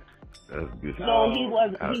 That's good. No,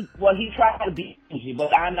 he tried to be bougie,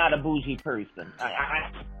 but I'm not a bougie person.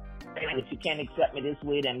 If you can't accept me this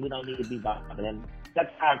way, then we don't need to be bothered. And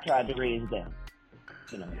that's how I tried to raise them.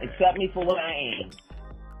 Accept me for what I am.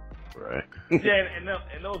 Right. Yeah, and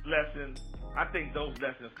those lessons, I think those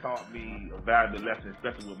lessons taught me a valuable lesson,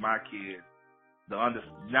 especially with my kids.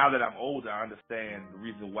 Now that I'm older, I understand the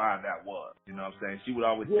reason why that was. You know what I'm saying? She would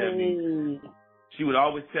always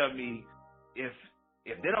tell me, if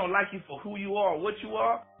they don't like you for who you are or what you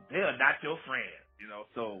are, they are not your friend.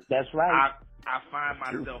 So that's right. I find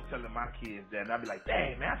myself telling my kids that, and I be like,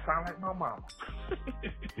 "Dang, man, I sound like my mama."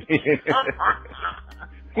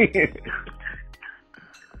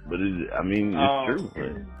 But it's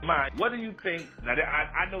true. What do you think? Now,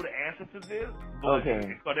 I know the answer to this, but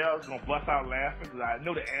Cordell's gonna bust out laughing because I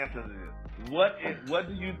know the answer to this. What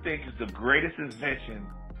do you think is the greatest invention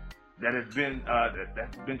that has been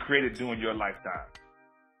that's been created during your lifetime?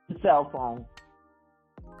 The cell phone.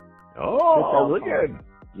 Oh, look at it.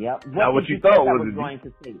 Yep. Now, what you thought was going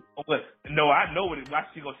to say? No, I know what it. Why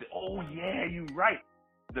she gonna say? "Oh yeah, you right."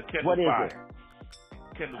 The Kindle What is Fire. it?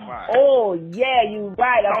 Kindle Fire. Oh yeah, you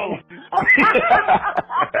right.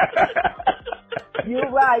 You're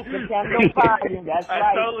right. The Kindle Fire. That's right.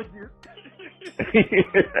 I told you.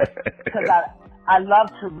 Because I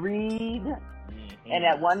love to read, and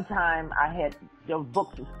at one time I had the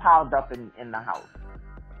books piled up in the house.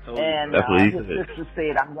 And his sister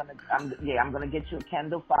said, I'm gonna get you a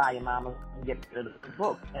Kindle Fire, Mama, and get rid of the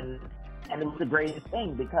book. And it was the greatest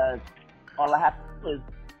thing because all I have to do is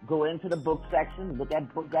go into the book section, look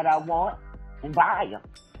at books that I want, and buy them.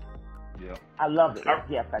 Yeah, I love it.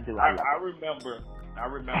 Yes, I do. I remember.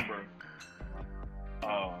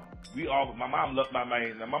 My mom loved my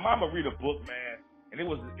man. My mom would read a book, man, and it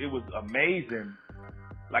was amazing.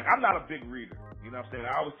 Like, I'm not a big reader. You know what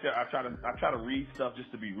I'm saying? I try to read stuff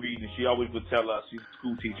just to be reading. She always would tell us, she's a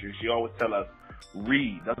school teacher, she always tell us,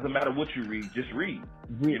 read. Doesn't matter what you read, just read.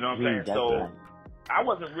 You know what I'm saying? So right. I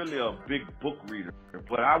wasn't really a big book reader,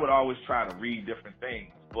 but I would always try to read different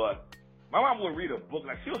things. But my mom would read a book.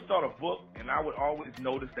 Like, she would start a book, and I would always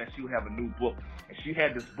notice that she would have a new book. And she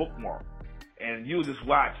had this bookmark. And you would just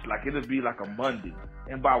watch, like, it would be like a Monday.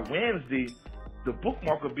 And by Wednesday, the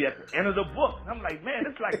bookmark would be at the end of the book. And I'm like, man,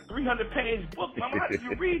 it's like 300-page book. Mama, how did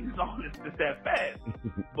you read this that fast?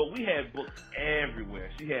 But we had books everywhere.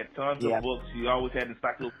 She had tons of books. She always had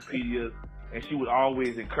encyclopedias. And she would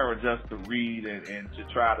always encourage us to read and to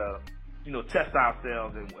try to, you know, test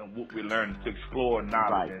ourselves and what we learned, to explore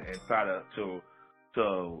knowledge and try to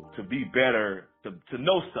be better, to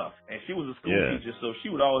know stuff. And she was a school teacher, so she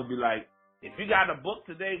would always be like, if you got a book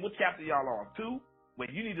today, what chapter y'all on? 2? Well,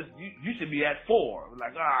 you should be at 4.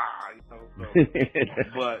 Like, you know. So,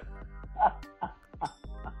 but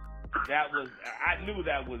that was, I knew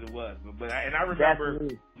that was what it was. But I remember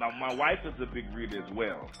my wife is a big reader as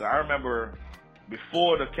well. So I remember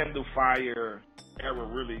before the Kindle Fire era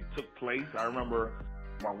really took place, I remember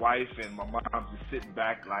my wife and my mom just sitting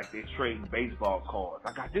back like they trading baseball cards.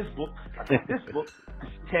 I got this book. I got this book.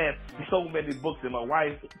 She had so many books, and my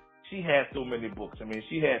wife, she had so many books. I mean,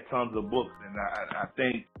 she had tons of books, and I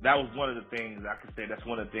think that was one of the things, I could say that's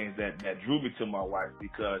one of the things that drew me to my wife,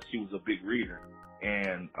 because she was a big reader,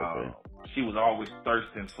 and she was always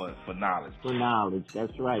thirsting for knowledge. For knowledge,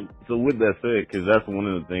 that's right. So with that said, because that's one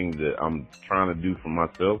of the things that I'm trying to do for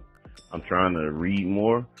myself, I'm trying to read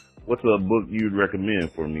more. What's a book you'd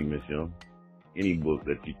recommend for me, Miss Young? Any book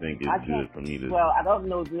that you think is good for me to... Well, I don't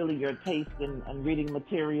know really your taste in reading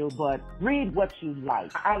material, but read what you like.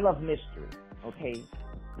 I love mystery, okay?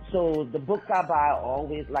 So the books I buy are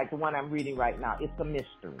always, like the one I'm reading right now, it's a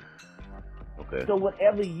mystery. Okay. So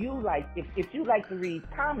whatever you like, if you like to read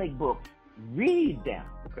comic books, read them.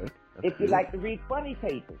 Okay. If you like to read funny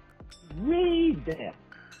papers, read them.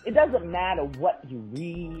 It doesn't matter what you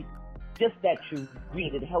read, just that you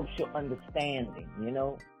read. It helps your understanding, you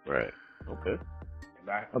know? Right. Okay.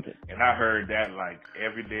 And I heard that like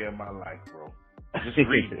every day of my life, bro. Just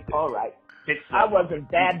read it. All right. I wasn't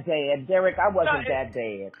that bad, Derek. I wasn't that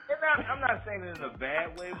bad. I'm not saying it in a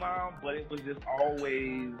bad way, Mom, but it was just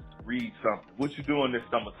always read something. What you doing this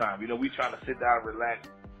summertime? You know, we trying to sit down and relax.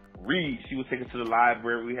 Read. She would take us to the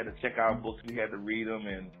library. We had to check out books. We had to read them,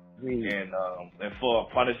 and for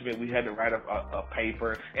punishment, we had to write a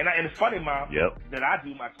paper. And it's funny, Mom, that I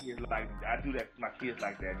do my kids like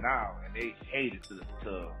that now, and they hate it.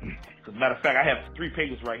 Because matter of fact, I have 3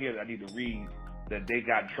 papers right here that I need to read that they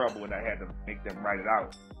got in trouble, and I had to make them write it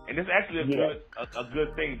out. And it's actually a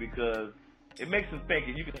good thing, because it makes them think,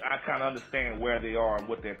 and I kind of understand where they are and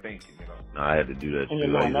what they're thinking. You know, I had to do that too. And you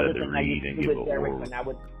know, I another had to thing I read used and to give do a with Derek, oral. when I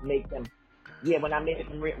would make them, when I made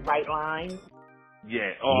them write lines.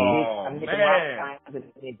 Yeah. Oh, I'm man.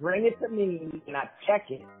 They bring it to me, and I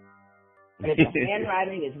check it. And if the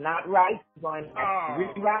handwriting is not right, I'm going to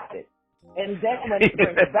rewrite it. And then when they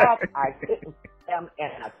bring it back, I sit with them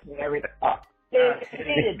and I tear it up. They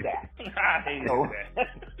hated that. I hated that.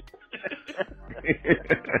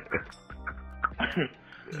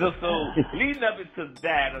 So leading up into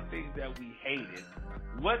that, the things that we hated,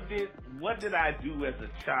 what did I do as a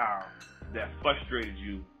child that frustrated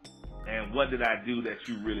you, and what did I do that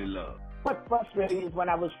you really loved? What frustrated me is when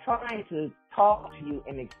I was trying to talk to you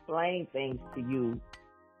and explain things to you,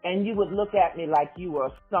 and you would look at me like you were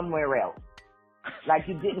somewhere else, like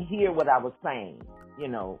you didn't hear what I was saying. You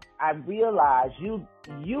know, I realized you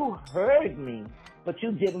heard me, but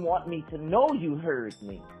you didn't want me to know you heard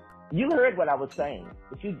me. You heard what I was saying,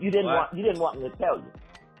 but you didn't want me to tell you.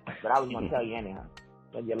 But I was going to tell you anyhow,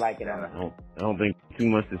 whether you like it or not. I don't think too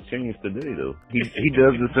much has changed today, though. He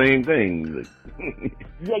does the same thing.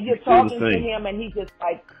 Yeah, you're talking to him, and he just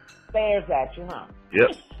like stares at you, huh?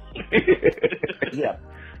 Yep. Yep.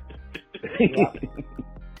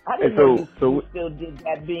 I didn't know you still did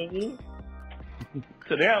that, Beanie.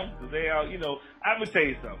 To them, they are, you know, I'm gonna tell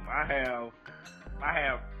you something. I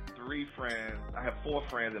have 3 friends. I have 4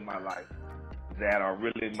 friends in my life that are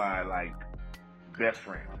really my like best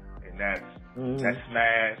friends, and that's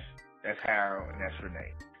Smash, that's Harold, and that's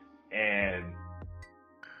Renee. And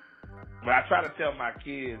when I try to tell my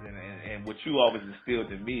kids, and what you always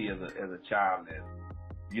instilled in me as a child, is,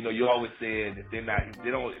 you know, you always said if they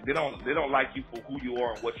don't like you for who you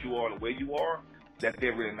are and what you are and the way you are, that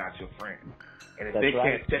they're really not your friend. And if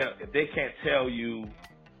they can't tell you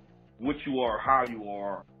what you are, how you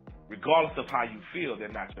are, regardless of how you feel, they're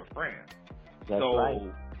not your friend.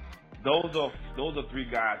 Those are 3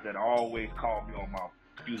 guys that always call me on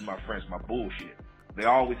excuse my French, my bullshit. They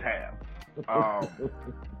always have.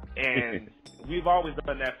 And we've always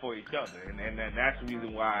done that for each other. And that's the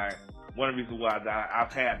reason why, one of the reasons why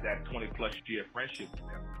I've had that 20+ year friendship with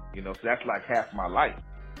them. You know, so that's like half my life.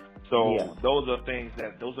 So those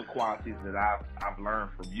are qualities that I've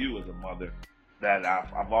learned from you as a mother that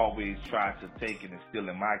I've always tried to take and instill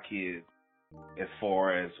in my kids as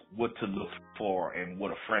far as what to look for and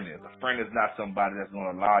what a friend is. A friend is not somebody that's going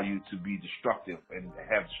to allow you to be destructive and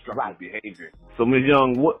have destructive behavior. So, Ms.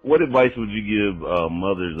 Young, what advice would you give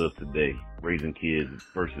mothers of today raising kids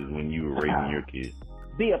versus when you were raising your kids?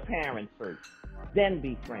 Be a parent first, then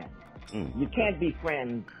be friends. You can't be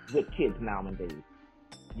friends with kids nowadays.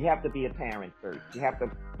 You have to be a parent first. You have to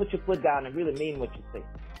put your foot down and really mean what you say.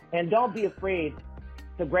 And don't be afraid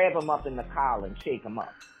to grab them up in the collar and shake them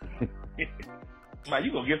up. Man,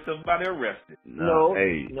 you gonna get somebody arrested? Nope,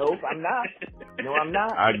 I'm not. No, I'm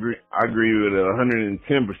not. I agree with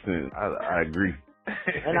 110%. I agree.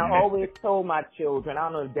 And I always told my children, I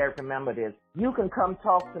don't know if Derek remember this, you can come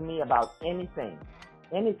talk to me about anything.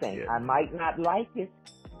 Yeah. I might not like it,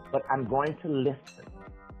 but I'm going to listen.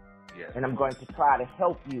 Yes. And I'm going to try to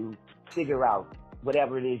help you figure out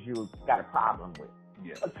whatever it is you got a problem with.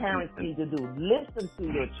 Yes. What parents need to do, listen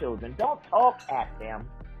to your children. Don't talk at them.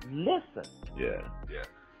 Listen. Yeah.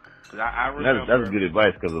 I remember, that's good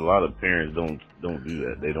advice because a lot of parents don't do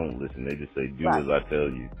that. They don't listen. They just say, "Do as I tell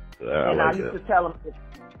you." So I used to tell them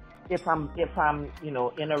if I'm in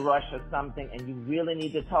a rush or something, and you really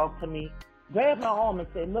need to talk to me, grab my arm and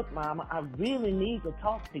say, "Look, Mama, I really need to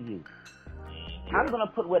talk to you. I'm going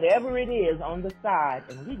to put whatever it is on the side,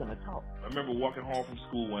 and we're going to talk." I remember walking home from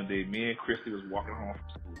school one day. Me and Christy was walking home from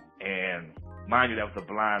school, and mind you, that was the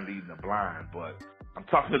blind leading the blind, but I'm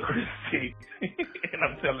talking to Christy, and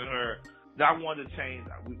I'm telling her that I wanted to change.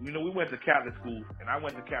 We went to Catholic school, and I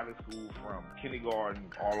went to Catholic school from kindergarten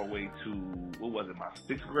all the way to, my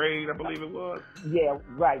 6th grade, I believe it was. Yeah,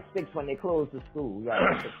 right, 6th when they closed the school,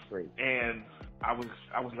 right, 6th grade. And I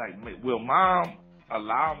was like, will Mom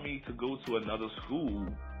allow me to go to another school?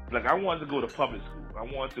 Like, I wanted to go to public school. I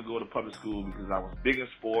wanted to go to public school because I was big in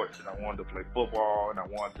sports and I wanted to play football, and I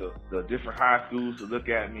wanted the different high schools to look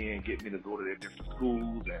at me and get me to go to their different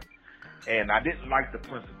schools. And I didn't like the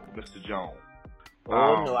principal, Mr. Jones.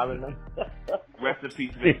 No, I remember. Rest in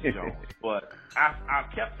peace, Mr. Jones. But I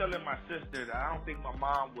kept telling my sister that I don't think my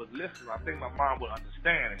mom would listen. I think my mom would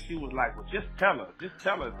understand. And she was like, well, just tell her.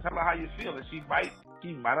 Tell her how you feel, and she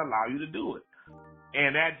might allow you to do it.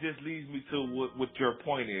 And that just leads me to what your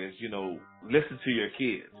point is, listen to your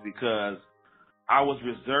kids, because I was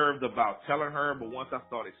reserved about telling her, but once I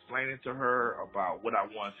started explaining to her about what I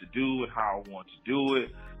wanted to do and how I wanted to do it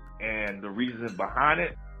and the reasons behind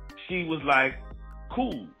it, she was like,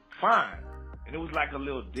 cool, fine. And it was like a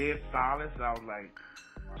little dead silence, and I was like,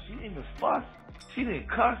 she didn't even fuss, she didn't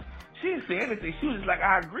cuss, she didn't say anything. She was just like,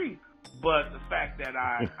 I agree. But the fact that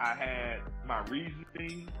I had my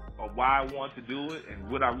reasoning of why I want to do it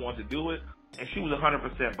and what I want to do it, and she was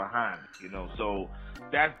 100% behind it, So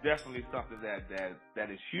that's definitely something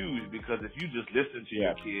that is huge, because if you just listen to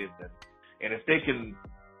your kids and if they can,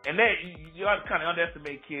 and you kind of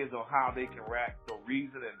underestimate kids on how they can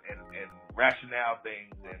reason and rationale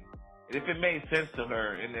things, and if it made sense to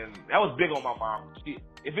her, and then that was big on my mom.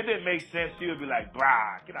 If it didn't make sense, she would be like,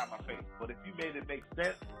 blah, get out of my face. But if you made it make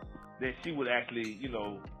sense, then she would actually,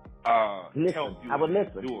 listen. help you. I would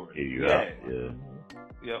listen. Hear you out. Yeah.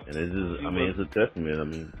 Yep. And it's just, it's a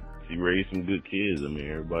testament. She raised some good kids.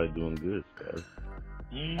 Everybody's doing good stuff.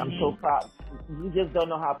 I'm so proud. You just don't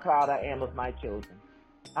know how proud I am of my children.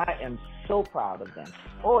 I am so proud of them.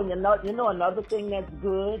 Oh, you know another thing that's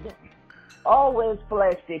good? Always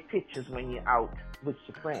flash their pictures when you're out with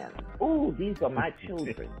your friends. Ooh, these are my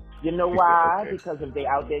children. You know why? Okay. Because if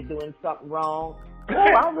they're out there doing something wrong, oh,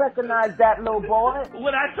 I recognize that little boy.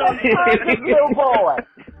 What I told you, little boy.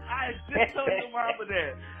 I just told your mama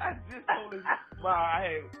that. I just told his mom.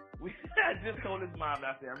 I just told his mom.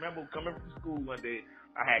 I remember coming from school one day.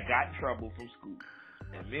 I had got in trouble from school,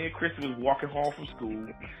 and me and Chris was walking home from school.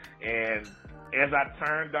 And as I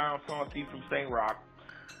turned down Santee from St. Rock,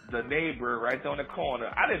 the neighbor right there on the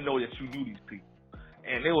corner, I didn't know that you knew these people,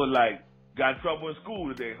 and they were like, "Got in trouble in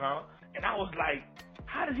school today, huh?" And I was like,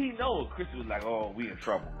 how did he know? Chrissy was like, oh, we in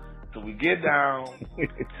trouble. So we get down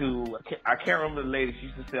to, I can't remember the lady, she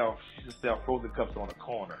used to sell frozen cups on the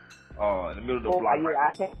corner, in the middle of the block. Yeah,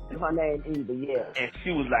 I can't remember her name either, yeah. And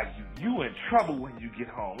she was like, you in trouble when you get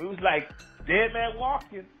home. It was like, dead man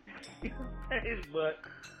walking.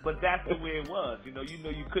 But that's the way it was. You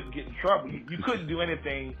couldn't get in trouble. You couldn't do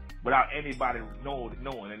anything without anybody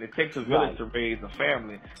knowing. And it takes a village to raise a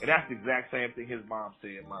family. And that's the exact same thing his mom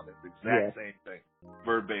said, Mom. It's the exact same thing.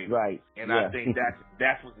 Verbatim. Right. And I think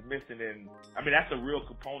that's what's missing that's a real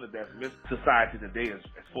component that's missing in society today as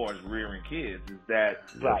far as rearing kids, is that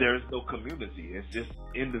there is no community. It's just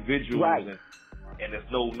individuals. Right. and there's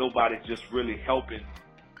nobody just really helping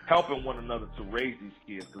one another to raise these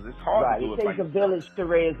kids, because it's hard right. to do It takes a village to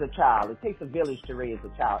raise a child. It takes a village to raise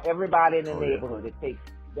a child. Everybody in the neighborhood, it takes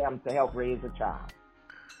them to help raise a child.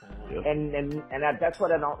 Yep. And that's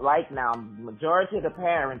what I don't like now. Majority of the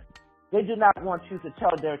parents, they do not want you to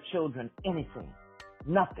tell their children anything,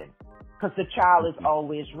 nothing, because the child is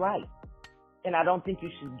always right. And I don't think you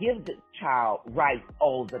should give the child right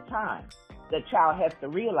all the time. The child has to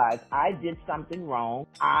realize, I did something wrong.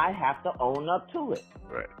 I have to own up to it.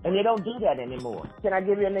 Right. And they don't do that anymore. Can I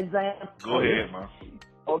give you an example? Go ahead, man.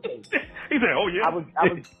 Okay. He said, "Oh yeah."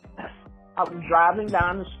 I was driving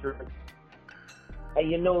down the street,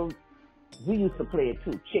 and you know, we used to play it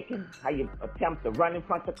too. Chicken, how you attempt to run in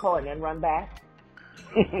front of the car and then run back.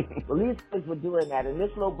 Well, these kids were doing that, and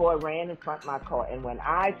this little boy ran in front of my car, and when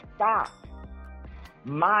I stopped,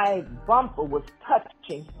 my bumper was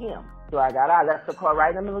touching him. So I got out, left the car right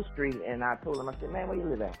in the middle of the street, and I told him, I said, "Man, where you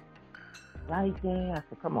live at?" "Right there." I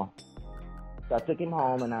said, "Come on." So I took him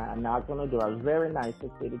home, and I knocked on the door. I was very nice. I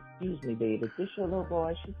said, "Excuse me, baby, is this your little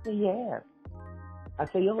boy?" She said, "Yes." I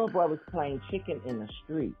said, "Your little boy was playing chicken in the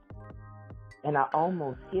street, and I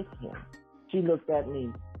almost hit him." She looked at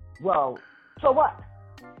me, "Well, so what?"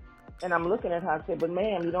 And I'm looking at her. I said, "But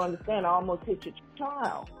ma'am, you don't understand. I almost hit your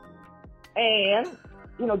child." And,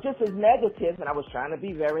 you know, just as negative, and I was trying to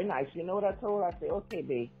be very nice. You know what I told her? I said, "Okay,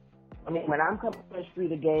 babe. I mean, when I'm coming to the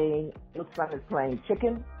street again, it looks like it's playing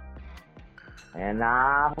chicken. And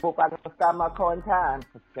I hope I can stop my car in time,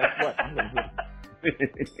 because guess what? I'm going to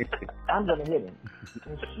hit him. I'm going to hit him."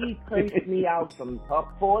 And she cursed me out from her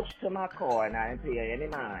porch to my car, and I didn't pay her any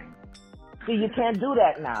mind. See, you can't do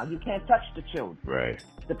that now. You can't touch the children. Right.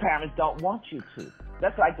 The parents don't want you to.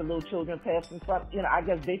 That's like the little children passing front. You know, I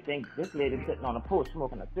guess they think this lady sitting on a porch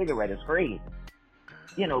smoking a cigarette is crazy.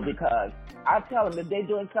 You know, because I tell them if they're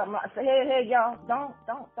doing something, I say, hey, y'all,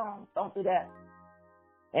 don't do that.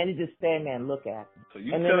 And he just stand there and look at me. So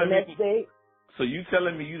you and then the next day. So you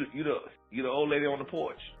telling me you the old lady on the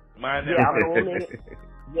porch? Mind that. Yeah, I'm the old lady.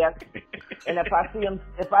 Yes. And if I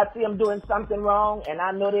see them doing something wrong, and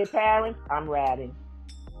I know their parents, I'm ratting.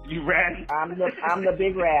 You ratting? I'm the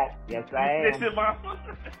big rat. Yes, I am.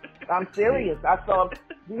 I'm serious. I saw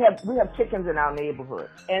we have chickens in our neighborhood,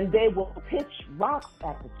 and they will pitch rocks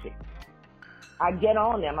at the chickens. I get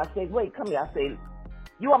on them. I say, "Wait, come here." I say,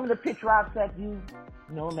 "You want me to pitch rocks at you?"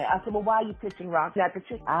 "No, man." I said, "Well, why are you pitching rocks at the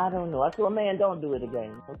chicken?" "I don't know." I said, "Well, man, don't do it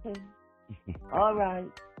again." "Okay." "All right."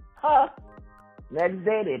 Huh. Next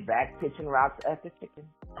day, they're back pitching rocks at the chicken.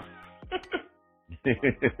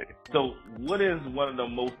 So what is one of the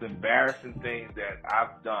most embarrassing things that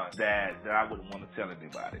I've done that I wouldn't want to tell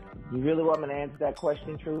anybody? You really want me to answer that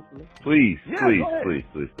question truthfully? Please.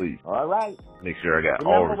 All right. Make sure I got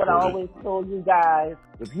all Remember what I always told you guys?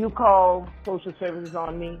 If you call social services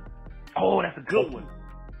on me. Oh, that's a good one.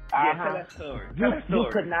 Yeah, tell that story. You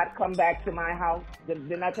could not come back to my house.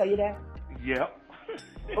 Didn't I tell you that? Yep.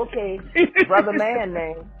 Okay. Brother Man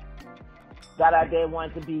name got out there,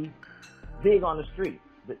 wanted to be big on the street,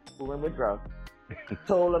 fooling with drugs.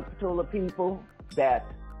 Told the people that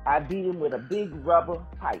I beat him with a big rubber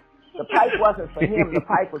pipe. The pipe wasn't for him, the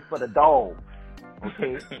pipe was for the dog.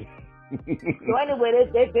 Okay? So anyway,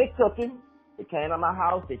 they took him. They came to my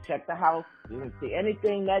house, they checked the house, they didn't see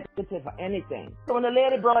anything negative or anything. So when the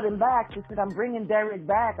lady brought him back, she said, "I'm bringing Derek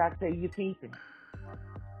back." I said, "You keep him."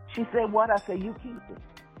 She said, "What?" I said, "You keep him."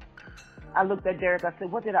 I looked at Derek, I said,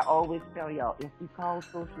 "What did I always tell y'all? If we call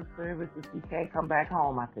social services, he can't come back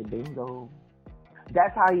home." I said, "Bingo."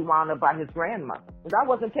 That's how he wound up by his grandmother. Because I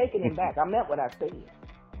wasn't taking him back. I meant what I said.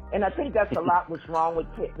 And I think that's a lot what's wrong with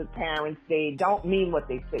the parents. They don't mean what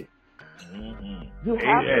they say. Mm-hmm. You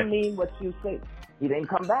have to mean what you say. He didn't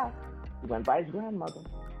come back. He went by his grandmother.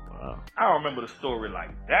 Wow. I don't remember the story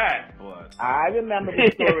like that, but I remember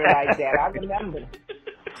the story like that. I remember.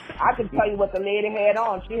 I can tell you what the lady had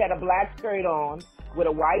on. She had a black skirt on with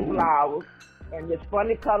a white blouse and this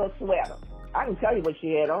funny color sweater. I can tell you what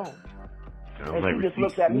she had on. And she just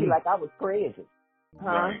looked at me like I was crazy. Huh?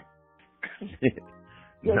 Right.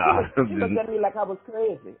 Yeah, she looked at me like I was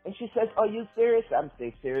crazy. And she says, "Are you serious?" I'm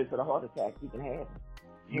saying, "Serious with a heart attack. You can have it."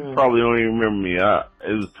 You probably don't even remember me.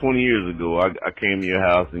 It was 20 years ago. I came to your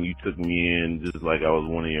house and you took me in just like I was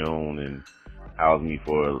one of your own and housed me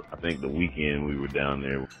for, I think, the weekend we were down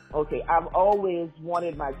there. Okay, I've always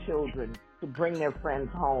wanted my children to bring their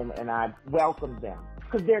friends home, and I welcome them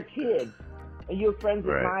because they're kids, and you're friends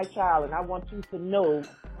with my child, and I want you to know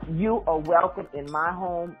you are welcome in my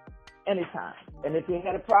home anytime. And if you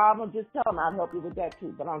had a problem, just tell them. I'll help you with that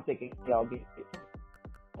too. But I don't think y'all get it.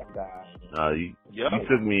 You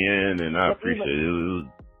took me in, and I appreciate it.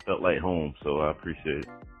 felt like home. So I appreciate it.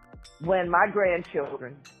 When my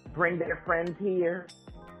grandchildren bring their friends here,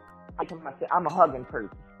 I say, I'm a hugging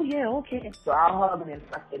person. Oh, yeah, okay. So I'll hug them and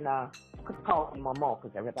I say, nah, call me Mama,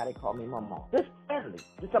 because everybody call me Mama. Just friendly.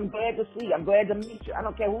 Just I'm glad to see you. I'm glad to meet you. I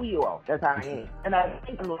don't care who you are. That's how I am. And I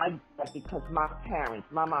think I'm like that because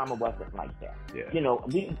my mama wasn't like that. Yeah. You know,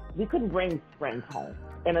 we couldn't bring friends home.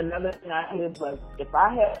 And another thing I did was, if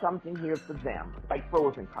I had something here for them, like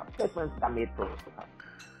frozen cups, say for instance I made frozen cups,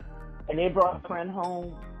 and they brought a friend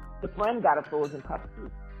home, the friend got a frozen cup too.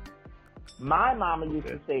 My mama used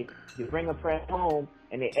to say, you bring a friend home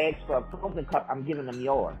and they ask for a frozen cup, I'm giving them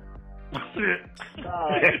yours. Really,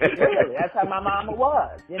 that's how my mama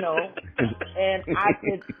was, you know. And I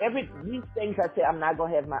could these things I said I'm not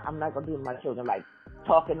gonna do with my children, like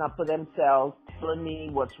talking up for themselves, telling me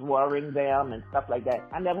what's worrying them and stuff like that.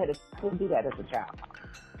 I couldn't do that as a child.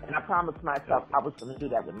 And I promised myself I was gonna do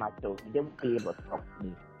that with my children. They would be able to talk to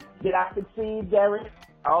me. Did I succeed, Derek?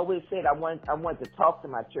 I always said I want to talk to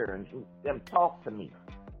my children, them talk to me.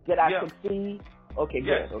 Did I succeed? Okay,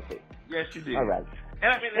 yes. Good. Okay. Yes, you did. All right.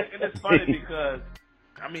 And I mean, and it's funny because,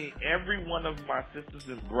 I mean, every one of my sisters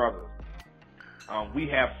and brothers, we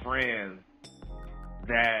have friends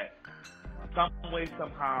that some way,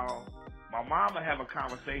 somehow, my mom will have a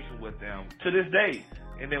conversation with them to this day,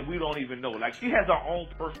 and then we don't even know. Like, she has her own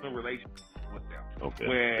personal relationship with them. Okay.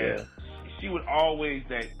 Where she would always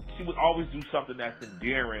do something that's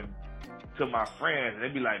endearing to my friends, and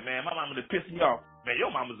they'd be like, man, my mama to piss me off. Man,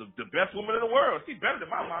 your mama's the best woman in the world. She's better than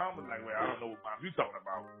my mom. I was like, well, I don't know what mom you talking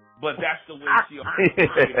about. But that's the way she always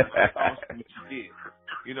did.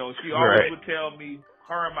 You know, she always would tell me,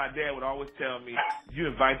 her and my dad would always tell me, you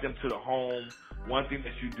invite them to the home. One thing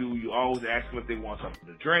that you do, you always ask them if they want something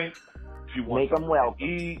to drink. If you want something to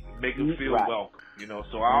eat, make them feel welcome. You know,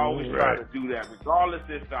 so I always try to do that, regardless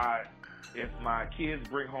if my kids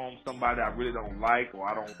bring home somebody I really don't like or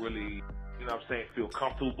I don't really, you know what I'm saying, feel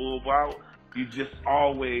comfortable about. You just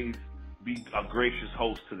always be a gracious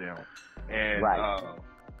host to them. And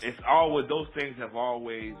it's always, those things have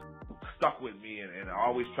always stuck with me, and I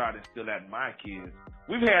always try to instill that in my kids.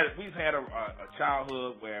 We've had a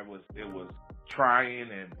childhood where it was trying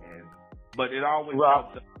but it always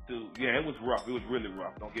helped us to, it was rough. It was really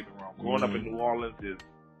rough. Don't get me wrong. Growing up in New Orleans is,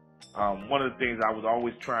 one of the things I was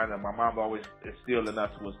always my mom always instilled in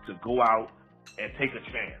us was to go out and take a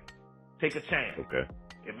chance. Take a chance. Okay.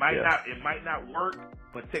 It might not work,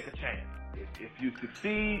 but take a chance. If you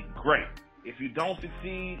succeed, great. If you don't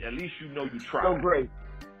succeed, at least you know you tried. So great.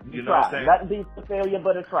 You know what I'm saying? Nothing beats a failure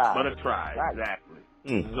but a try. But a try, exactly.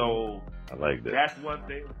 Mm-hmm. So I like that. That's one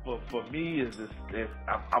thing for me is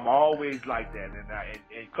I'm always like that,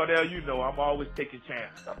 and Cordell, you know, I'm always taking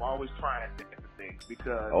chances. I'm always trying different things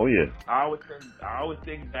because I always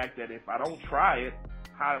think back that if I don't try it,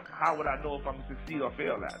 how would I know if I'm going to succeed or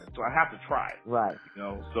fail at it? So I have to try it. Right. You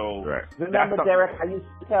know, so. Right. Remember, Derek, I used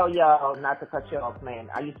to tell y'all, not to cut you off, man,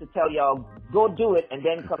 I used to tell y'all, go do it, and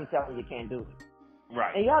then come tell me you can't do it.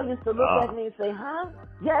 Right. And y'all used to look at me and say, huh?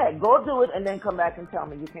 Yeah, go do it, and then come back and tell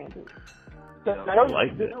me you can't do it. So, I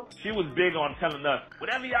like that. She was big on telling us,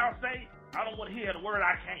 whatever y'all say, I don't want to hear the word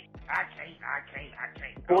I can't.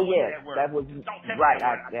 Oh, yeah, that was right.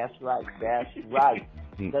 That's right. That's right.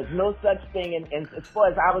 There's no such thing, and as far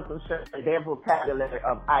as I was concerned, their vocabulary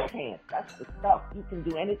of I can't. That's the stuff. You can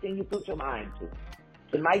do anything you put your mind to.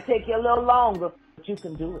 It might take you a little longer, but you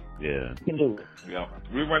can do it. Yeah. You can do it. Yeah.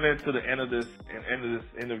 We run into the end of this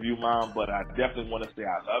interview, Mom, but I definitely want to say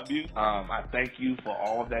I love you. I thank you for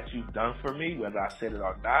all that you've done for me, whether I said it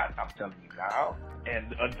or not. I'm telling you now.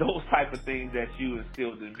 And those type of things that you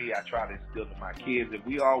instilled in me, I try to instill in my kids. And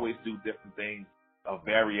we always do different things, a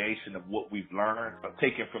variation of what we've learned,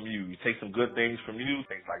 taken from you. You take some good things from you,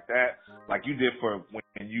 things like that, like you did for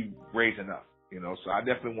when you raising us. You know, so I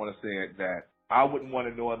definitely want to say that I wouldn't want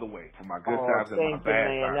it no other way, for my good times and my bad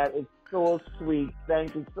times. That is so sweet.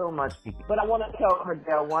 Thank you so much. But I want to tell her,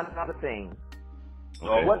 Del, one other thing.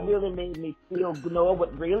 Okay. What really made me feel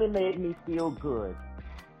good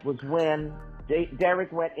was when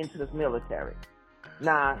Derek went into the military.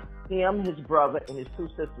 Now, him, his brother, and his two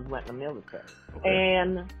sisters went in the military. Okay.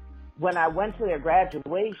 And when I went to their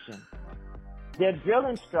graduation, their drill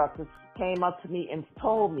instructors came up to me and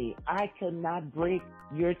told me I could not break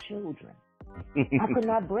your children. I could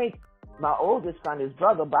not break. My oldest son, his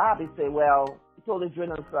brother, Bobby, said, well, he told his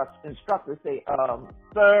drill instructor, say,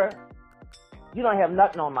 sir, you don't have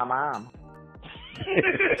nothing on my mom.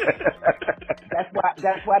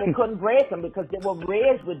 That's why they couldn't raise them, because they were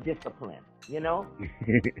raised with discipline. You know,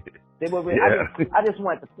 they were. Yeah. I just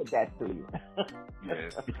wanted to put that to you.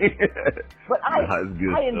 Yes. But I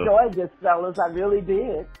enjoyed this, fellas. I really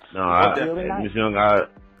did. No, really nice. Ms. Young, I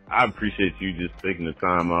appreciate you just taking the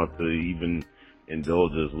time out to even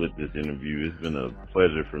indulge us with this interview. It's been a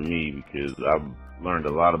pleasure for me because I've learned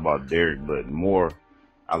a lot about Derek, but more,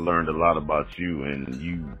 I learned a lot about you, and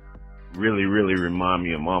you really, really remind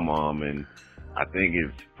me of my mom, and I think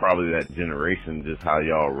it's probably that generation, just how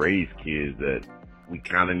y'all raise kids, that we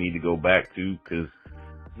kind of need to go back to, because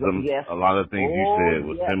a lot of things you said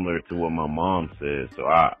was similar to what my mom said. So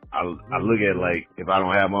I look at, like, if I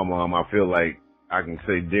don't have my mom, I feel like I can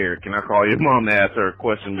say, Derek, can I call your mom to ask her a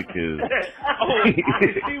question, because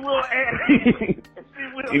she will answer.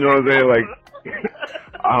 You know what I'm saying? Like,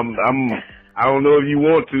 I don't know if you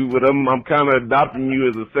want to, but I'm kind of adopting you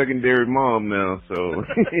as a secondary mom now. So.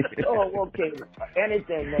 Oh, okay.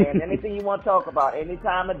 Anything, man. Anything you want to talk about, any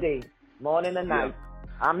time of day, morning and night.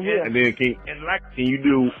 I'm here. And then can you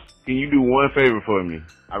do one favor for me?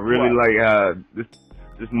 I really like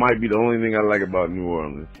this might be the only thing I like about New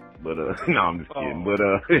Orleans. But no, I'm just kidding. But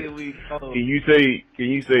can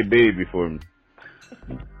you say baby for me?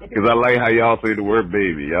 Because I like how y'all say the word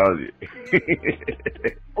baby. Y'all.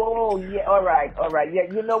 Oh yeah, all right. Yeah,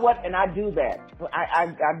 you know what? And I do that.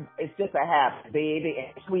 I it's just a habit, baby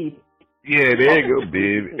and sweet. Yeah, there you go,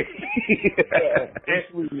 baby.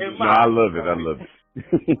 And no, I love it.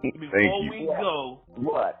 Before we go,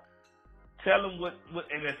 what? Tell them what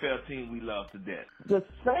NFL team we love to death. The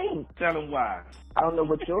Saints. Tell them why. I don't know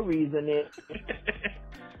what your reason is.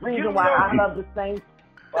 Reason why I love the Saints.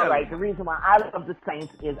 All right, the reason why I love the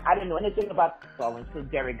Saints is I didn't know anything about football until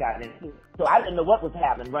Derek got into it. So I didn't know what was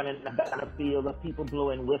happening, running down the field of people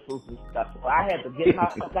blowing whistles and stuff. So I had to get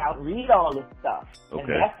myself out and read all this stuff. Okay. And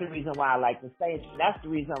that's the reason why I like the Saints. That's the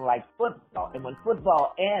reason I like football. And when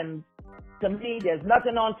football ends, to me, there's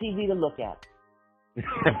nothing on TV to look at.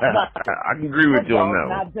 I can agree with you on that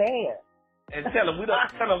one. Not there. And tell them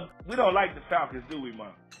we don't like the Falcons, do we,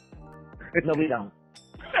 Mom? No, we don't.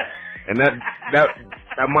 And that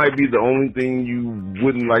might be the only thing you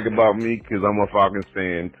wouldn't like about me, because I'm a Falcons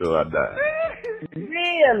fan till I die.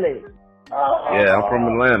 Really? Yeah, I'm from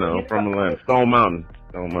Atlanta. Stone Mountain,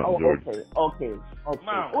 Georgia. Okay.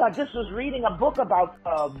 Oh, I just was reading a book about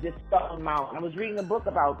this Stone Mountain. I was reading a book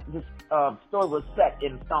about this story was set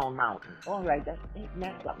in Stone Mountain. All right, that's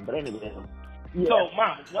not something. But anyway. Yeah. So,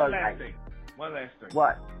 Mom, one last thing.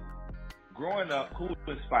 What? Growing up, who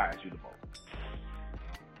inspires you the most?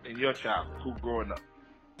 In your childhood, who growing up?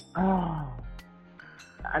 Oh,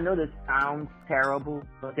 I know this sounds terrible,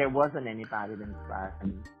 but there wasn't anybody that inspired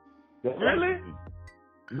me.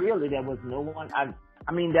 Really, there was no one.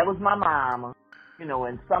 I mean, there was my mama, you know,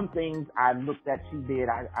 and some things I looked at she did,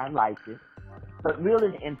 I liked it. But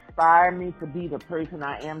really to inspire me to be the person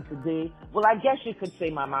I am today, well, I guess you could say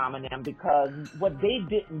my mom and them, because what they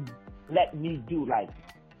didn't let me do, like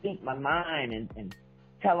think my mind and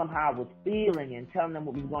tell them how I was feeling and telling them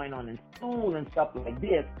what was going on in school and stuff like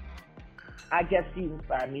this, I guess she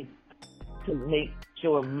inspired me to make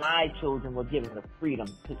sure my children were given the freedom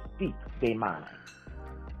to speak their mind,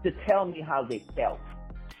 to tell me how they felt,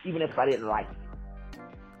 even if I didn't like it.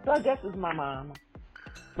 So I guess it's my mom.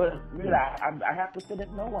 But really, I have to say there's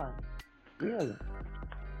no one. Really.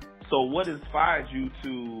 So what inspired you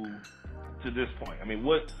to this point? I mean,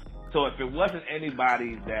 so if it wasn't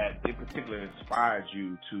anybody that in particular inspired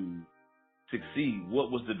you to succeed, what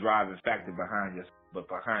was the driving factor behind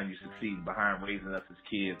you succeeding, behind raising us as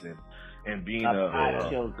kids and being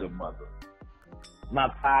a good mother? My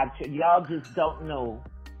 5 children. Y'all just don't know,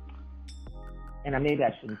 and maybe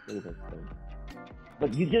I shouldn't say this thing,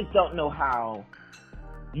 but you just don't know how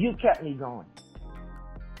you kept me going.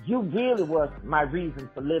 You really was my reason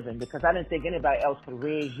for living, because I didn't think anybody else could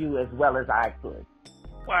raise you as well as I could.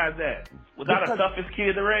 Why is that? Was I the toughest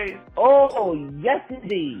kid to raise? Oh, yes,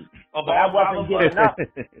 indeed. Oh, but I wasn't giving up.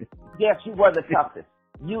 Yes, you were the toughest.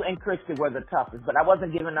 You and Christy were the toughest, but I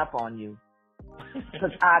wasn't giving up on you,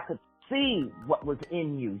 because I could see what was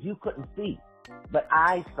in you. You couldn't see, but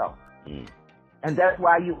I saw. And that's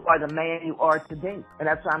why you are the man you are today. And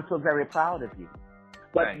that's why I'm so very proud of you.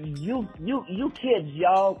 But you kids,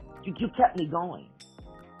 y'all, you kept me going.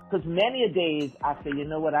 Because many a days I say, you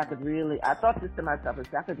know what, I thought this to myself,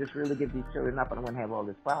 I could just really give these children up and I wouldn't have all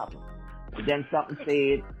this problem. But then something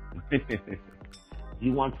said,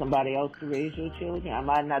 you want somebody else to raise your children? I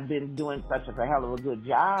might not have been doing such a hell of a good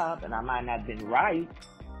job, and I might not have been right,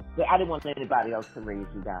 but I didn't want anybody else to raise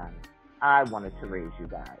you guys. I wanted to raise you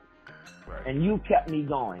guys. Right. And you kept me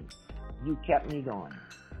going. You kept me going.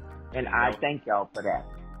 And I thank y'all for that.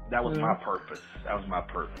 That was my purpose. That was my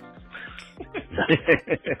purpose.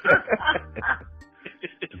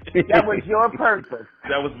 That was your purpose.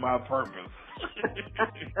 That was my purpose.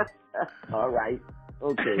 All right.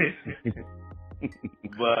 Okay.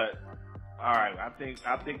 But all right, I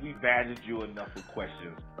think we badgered you enough with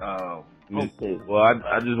questions. Okay. Well,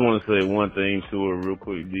 I just want to say one thing to her real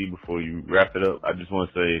quick, D, before you wrap it up. I just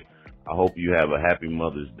want to say I hope you have a happy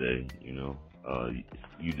Mother's Day. You know,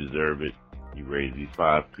 you deserve it. You raised these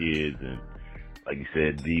 5 kids, and like you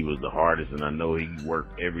said, D was the hardest, and I know he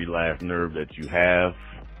worked every last nerve that you have.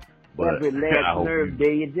 But every last nerve,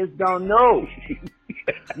 D, you just don't know.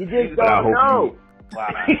 You just don't know.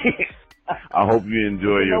 I hope you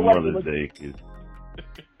enjoy your Mother's Day.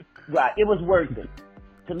 Right, it was worth it.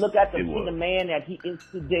 To look at see the man that he is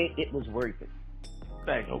today, it was worth it.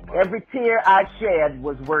 Thank you. Every tear I shed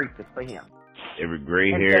was worth it for him. Every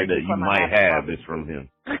gray hair that you might have is from him.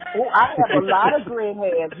 Oh, I have a lot of gray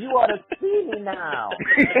hairs. You ought to see me now.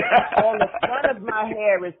 All the front of my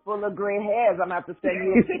hair is full of gray hairs. I'm going to have to send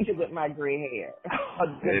you a picture with my gray hair.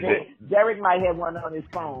 Derek might have one on his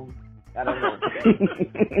phone. I don't know.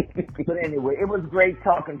 But anyway, it was great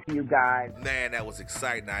talking to you guys. Man, that was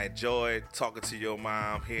exciting. I enjoyed talking to your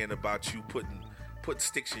mom, hearing about you putting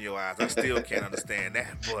sticks in your eyes. I still can't understand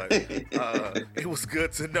that, but it was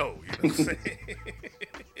good to know. You know what I'm saying?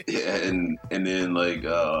 Yeah, and then like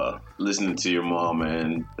listening to your mom,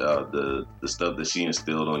 man, the stuff that she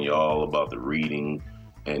instilled on y'all about the reading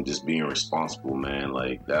and just being responsible, man,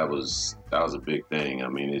 like that was a big thing. I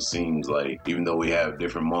mean, it seems like even though we have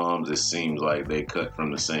different moms, it seems like they cut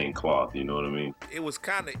from the same cloth. You know what I mean? It was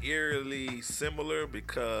kind of eerily similar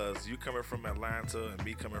because you coming from Atlanta and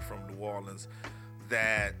me coming from New Orleans,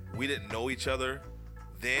 that we didn't know each other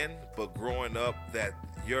then, but growing up, that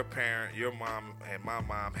your mom and my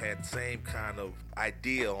mom had the same kind of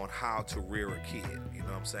idea on how to rear a kid. You know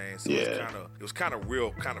what I'm saying? So yeah. it was kind of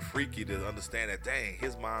real, kind of freaky to understand that, dang,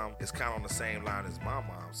 his mom is kind of on the same line as my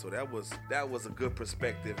mom. So that was a good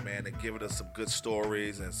perspective, man, and giving us some good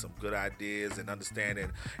stories and some good ideas and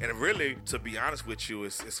understanding. And really, to be honest with you,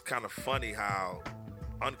 it's kind of funny how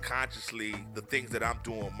unconsciously the things that I'm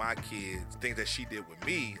doing with my kids, things that she did with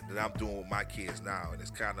me, that I'm doing with my kids now. And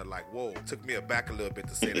it's kind of like, whoa, it took me aback a little bit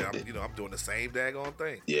to say that I'm doing the same daggone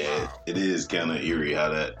thing. Yeah, wow. It is kind of eerie how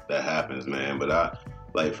that happens, man.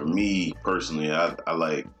 But for me personally, I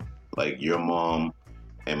like your mom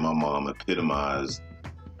and my mom epitomized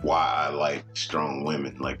why I like strong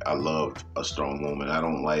women. Like, I love a strong woman. I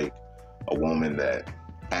don't like a woman that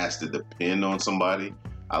has to depend on somebody.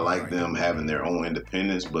 I like them having their own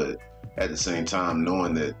independence, but at the same time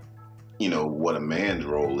knowing that, you know, what a man's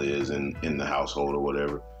role is in the household or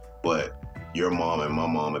whatever. But your mom and my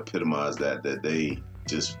mom epitomized that they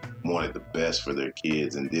just wanted the best for their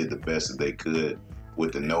kids and did the best that they could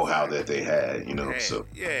with the know-how that they had, you know.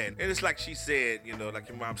 And it's like she said, you know, like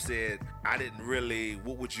your mom said, I didn't really,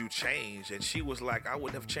 what would you change? And she was like, I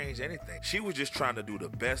wouldn't have changed anything. She was just trying to do the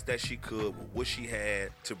best that she could with what she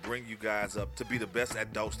had to bring you guys up to be the best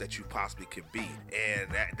adults that you possibly can be. And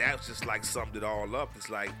that just like summed it all up. It's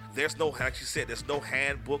like, there's no, like she said, there's no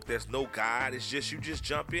handbook, there's no guide. It's just, you just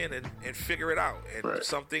jump in and figure it out. And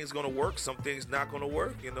some things gonna work, some things not gonna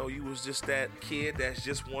work. You know, you was just that kid that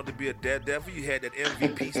just wanted to be a daredevil. You had that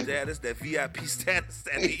MVP status, that VIP status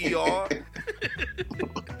at the ER.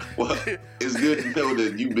 Well, it's good to know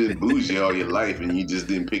that you've been bougie all your life and you just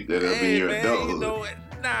didn't pick that up in your adulthood. You know,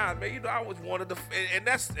 nah, man, you know, I always wanted to, and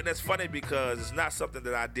that's funny because it's not something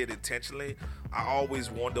that I did intentionally. I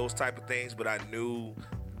always wanted those type of things, but I knew.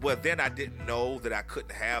 Well, then I didn't know that I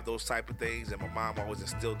couldn't have those type of things, and my mom always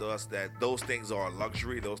instilled us that those things are a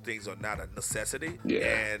luxury, those things are not a necessity. Yeah.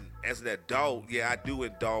 And as an adult, yeah, I do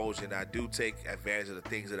indulge and I do take advantage of the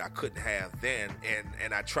things that I couldn't have then,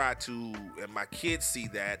 and I try to, and my kids see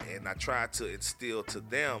that, and I try to instill to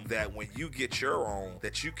them that when you get your own,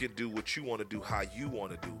 that you can do what you want to do, how you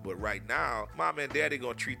want to do. But right now, mom and daddy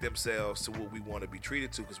gonna treat themselves to what we want to be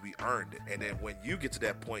treated to because we earned it. And then when you get to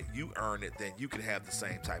that point, you earn it, then you can have the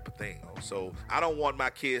same type of thing. So I don't want my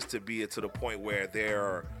kids to be to the point where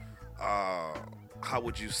they're how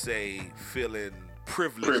would you say, feeling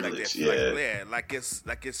privileged, like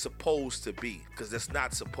it's supposed to be, because it's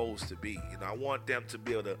not supposed to be. You know, I want them to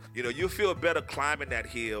be able to, you know, you feel better climbing that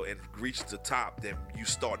hill and reach the top than you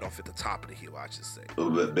starting off at the top of the hill, I should say.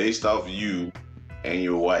 But based off you and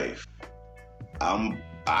your wife, I'm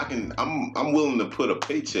willing to put a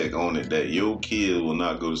paycheck on it that your kid will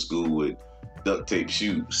not go to school with duct tape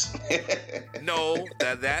shoes. No,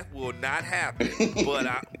 that will not happen.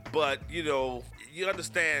 But you know, you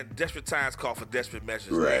understand, desperate times call for desperate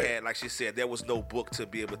measures. Right. They had, like she said, there was no book to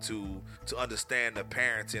be able to understand the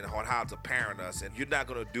parenting on how to parent us. And you're not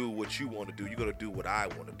going to do what you want to do. You're going to do what I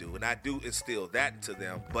want to do. And I do instill that into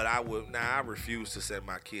them. But I refuse to send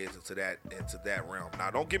my kids into that realm.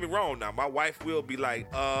 Now, don't get me wrong. Now, my wife will be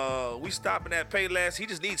like, we stopping at Payless. He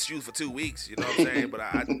just needs shoes for 2 weeks. You know what I'm saying? But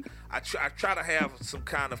I try to have some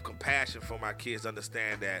kind of compassion for my kids,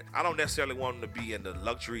 understand that I don't necessarily want them to be in the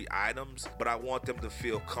luxury items, but I want them to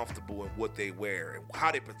feel comfortable in what they wear and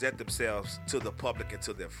how they present themselves to the public and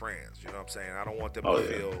to their friends. You know what I'm saying? I don't want them to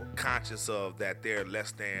feel conscious of that they're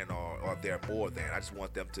less than or they're more than. I just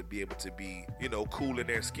want them to be able to be, cool in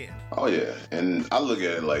their skin. Oh, yeah. And I look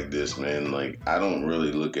at it like this, man. Like, I don't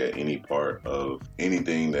really look at any part of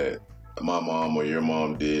anything that my mom or your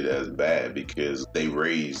mom did as bad because they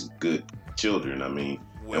raised good children. I mean,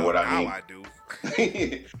 well, and what I mean, I do.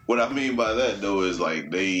 What I mean by that though is like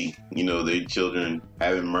they children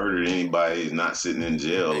haven't murdered anybody, is not sitting in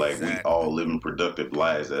jail. Exactly. Like we all living productive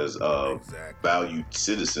lives as valued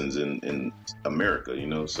citizens in America.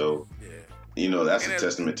 So that's a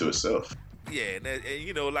testament to itself. Yeah,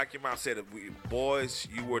 and like your mom said, boys,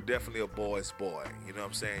 you were definitely a boy's boy. You know what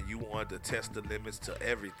I'm saying? You wanted to test the limits to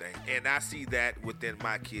everything. And I see that within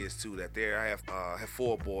my kids, too, that I have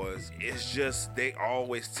 4 boys. It's just they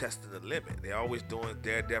always testing the limit. They're always doing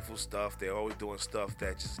daredevil stuff. They're always doing stuff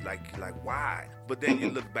that just like why? But then you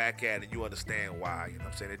look back at it and you understand why. You know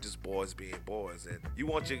what I'm saying? They're just boys being boys. And at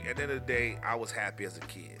the end of the day, I was happy as a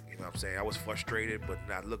kid. You know what I'm saying? I was frustrated, but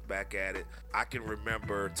when I look back at it, I can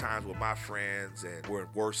remember times with my friends and we're in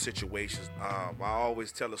worse situations. I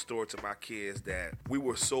always tell a story to my kids that we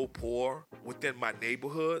were so poor within my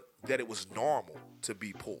neighborhood that it was normal to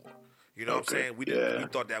be poor. You know what I'm saying? We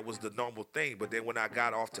thought that was the normal thing. But then when I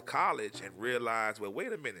got off to college and realized, well,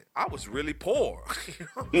 wait a minute, I was really poor. You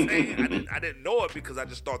know what I'm saying? I didn't know it because I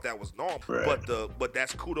just thought that was normal. Right. But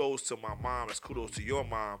that's kudos to my mom. That's kudos to your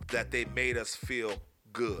mom that they made us feel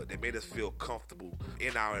good. They made us feel comfortable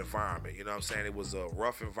in our environment. You know what I'm saying? It was a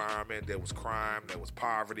rough environment. There was crime. There was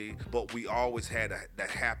poverty. But we always had that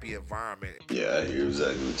happy environment. Yeah, I hear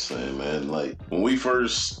exactly what you're saying, man. Like, when we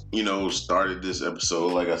first, started this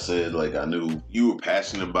episode, like I said, like, I knew you were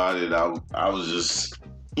passionate about it. I was just,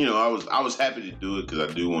 I was happy to do it because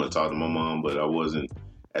I do want to talk to my mom, but I wasn't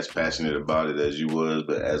as passionate about it as you was.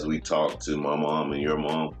 But as we talked to my mom and your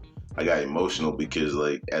mom, I got emotional because,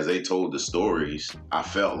 like, as they told the stories, I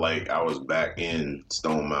felt like I was back in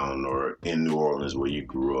Stone Mountain or in New Orleans where you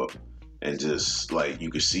grew up. And just, like, you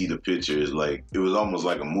could see the pictures. Like, it was almost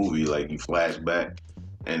like a movie. Like, you flash back,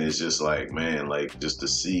 and it's just like, man, like, just to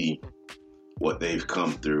see what they've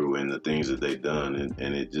come through and the things that they've done.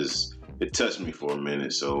 And it touched me for a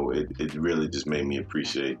minute. So it really just made me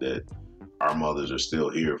appreciate that our mothers are still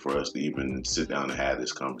here for us to even sit down and have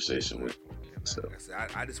this conversation with. So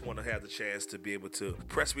I just want to have the chance to be able to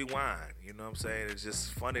press rewind. You know what I'm saying? It's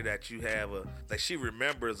just funny that you have she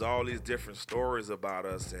remembers all these different stories about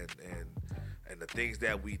us and the things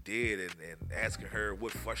that we did and asking her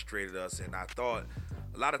what frustrated us. And I thought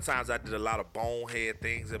a lot of times I did a lot of bonehead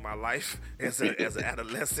things in my life as an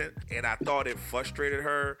adolescent, and I thought it frustrated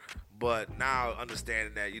her. But now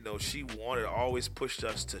understanding that, she always pushed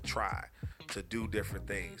us to try, to do different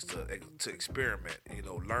things, to experiment,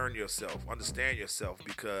 learn yourself, understand yourself,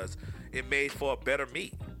 because it made for a better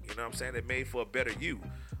me. You know what I'm saying? It made for a better you.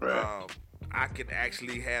 Right. I can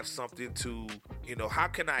actually have something to, how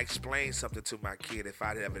can I explain something to my kid if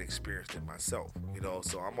I haven't experienced it myself?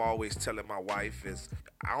 So I'm always telling my wife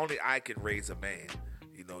only I can raise a man.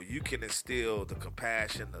 You can instill the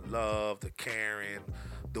compassion, the love, the caring,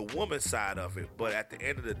 the woman side of it, but at the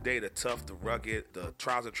end of the day, the tough, the rugged, the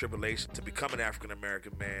trials and tribulations to become an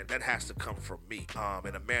African-American man, that has to come from me,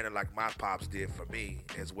 in a manner like my pops did for me,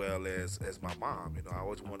 as well as my mom. I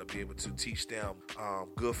always want to be able to teach them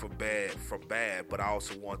good from bad, but I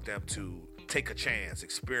also want them to take a chance,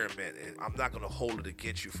 experiment, and I'm not going to hold it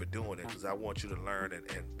against you for doing it, because I want you to learn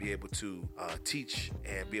and be able to teach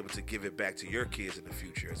and be able to give it back to your kids in the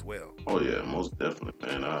future as well. Oh yeah, most definitely,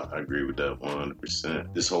 man. I agree with that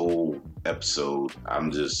 100%. This whole episode,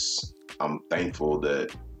 I'm thankful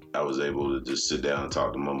that I was able to just sit down and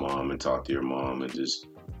talk to my mom and talk to your mom and just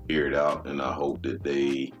hear it out, and I hope that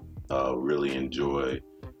they really enjoy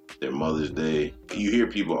their Mother's Day. You hear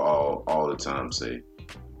people all the time say,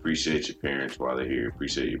 appreciate your parents while they're here.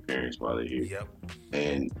 Appreciate your parents while they're here. Yep.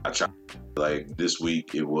 And I try, like this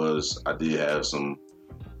week, I did have some,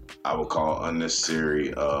 I would call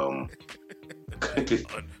unnecessary,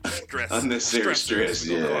 unnecessary stress.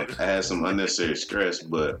 Yeah, I had some unnecessary stress,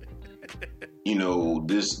 but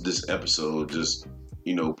this episode just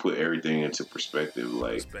put everything into perspective.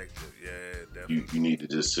 Like, yeah, definitely. You need to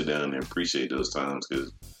just sit down and appreciate those times,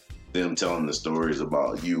 because them telling the stories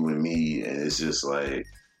about you and me, and it's just like,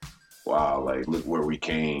 wow, like, look where we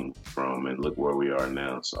came from and look where we are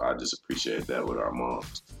now. So I just appreciate that with our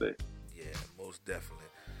moms today. Yeah, most definitely.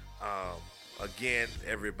 Again,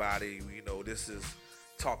 everybody, this is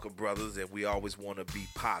Talker Brothers, and we always want to be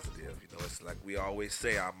positive. It's like we always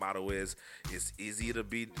say, our motto is, it's easy to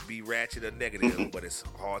be ratchet or negative, but it's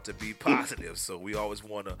hard to be positive. So we always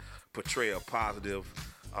want to portray a positive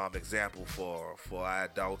example for our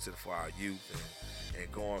adults and for our youth. And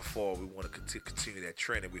going forward, we want to continue that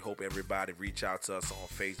trend, and we hope everybody reach out to us on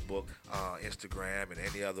Facebook, Instagram, and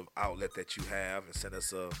any other outlet that you have, and send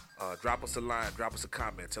us drop us a line, drop us a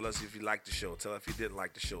comment. Tell us if you liked the show. Tell us if you didn't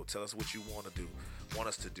like the show. Tell us what you want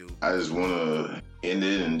us to do. I just want to end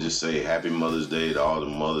it and just say Happy Mother's Day to all the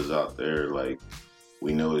mothers out there. Like,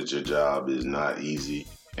 we know that your job is not easy,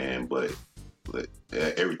 but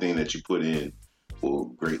everything that you put in will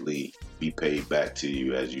greatly be paid back to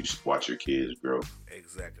you as you watch your kids grow.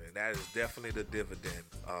 Exactly. And that is definitely the dividend.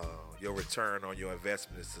 Your return on your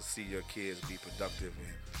investment is to see your kids be productive.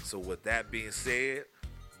 And so with that being said,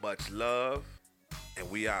 much love, and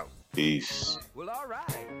we out. Peace. Well, all right.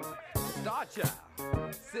 Star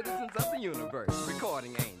Child, citizens of the universe,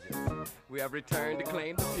 recording angels, we have returned to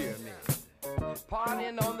claim the pyramid.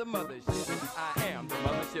 Partying on the mothership, I am the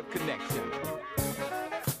Mothership Connection.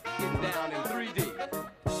 Getting down and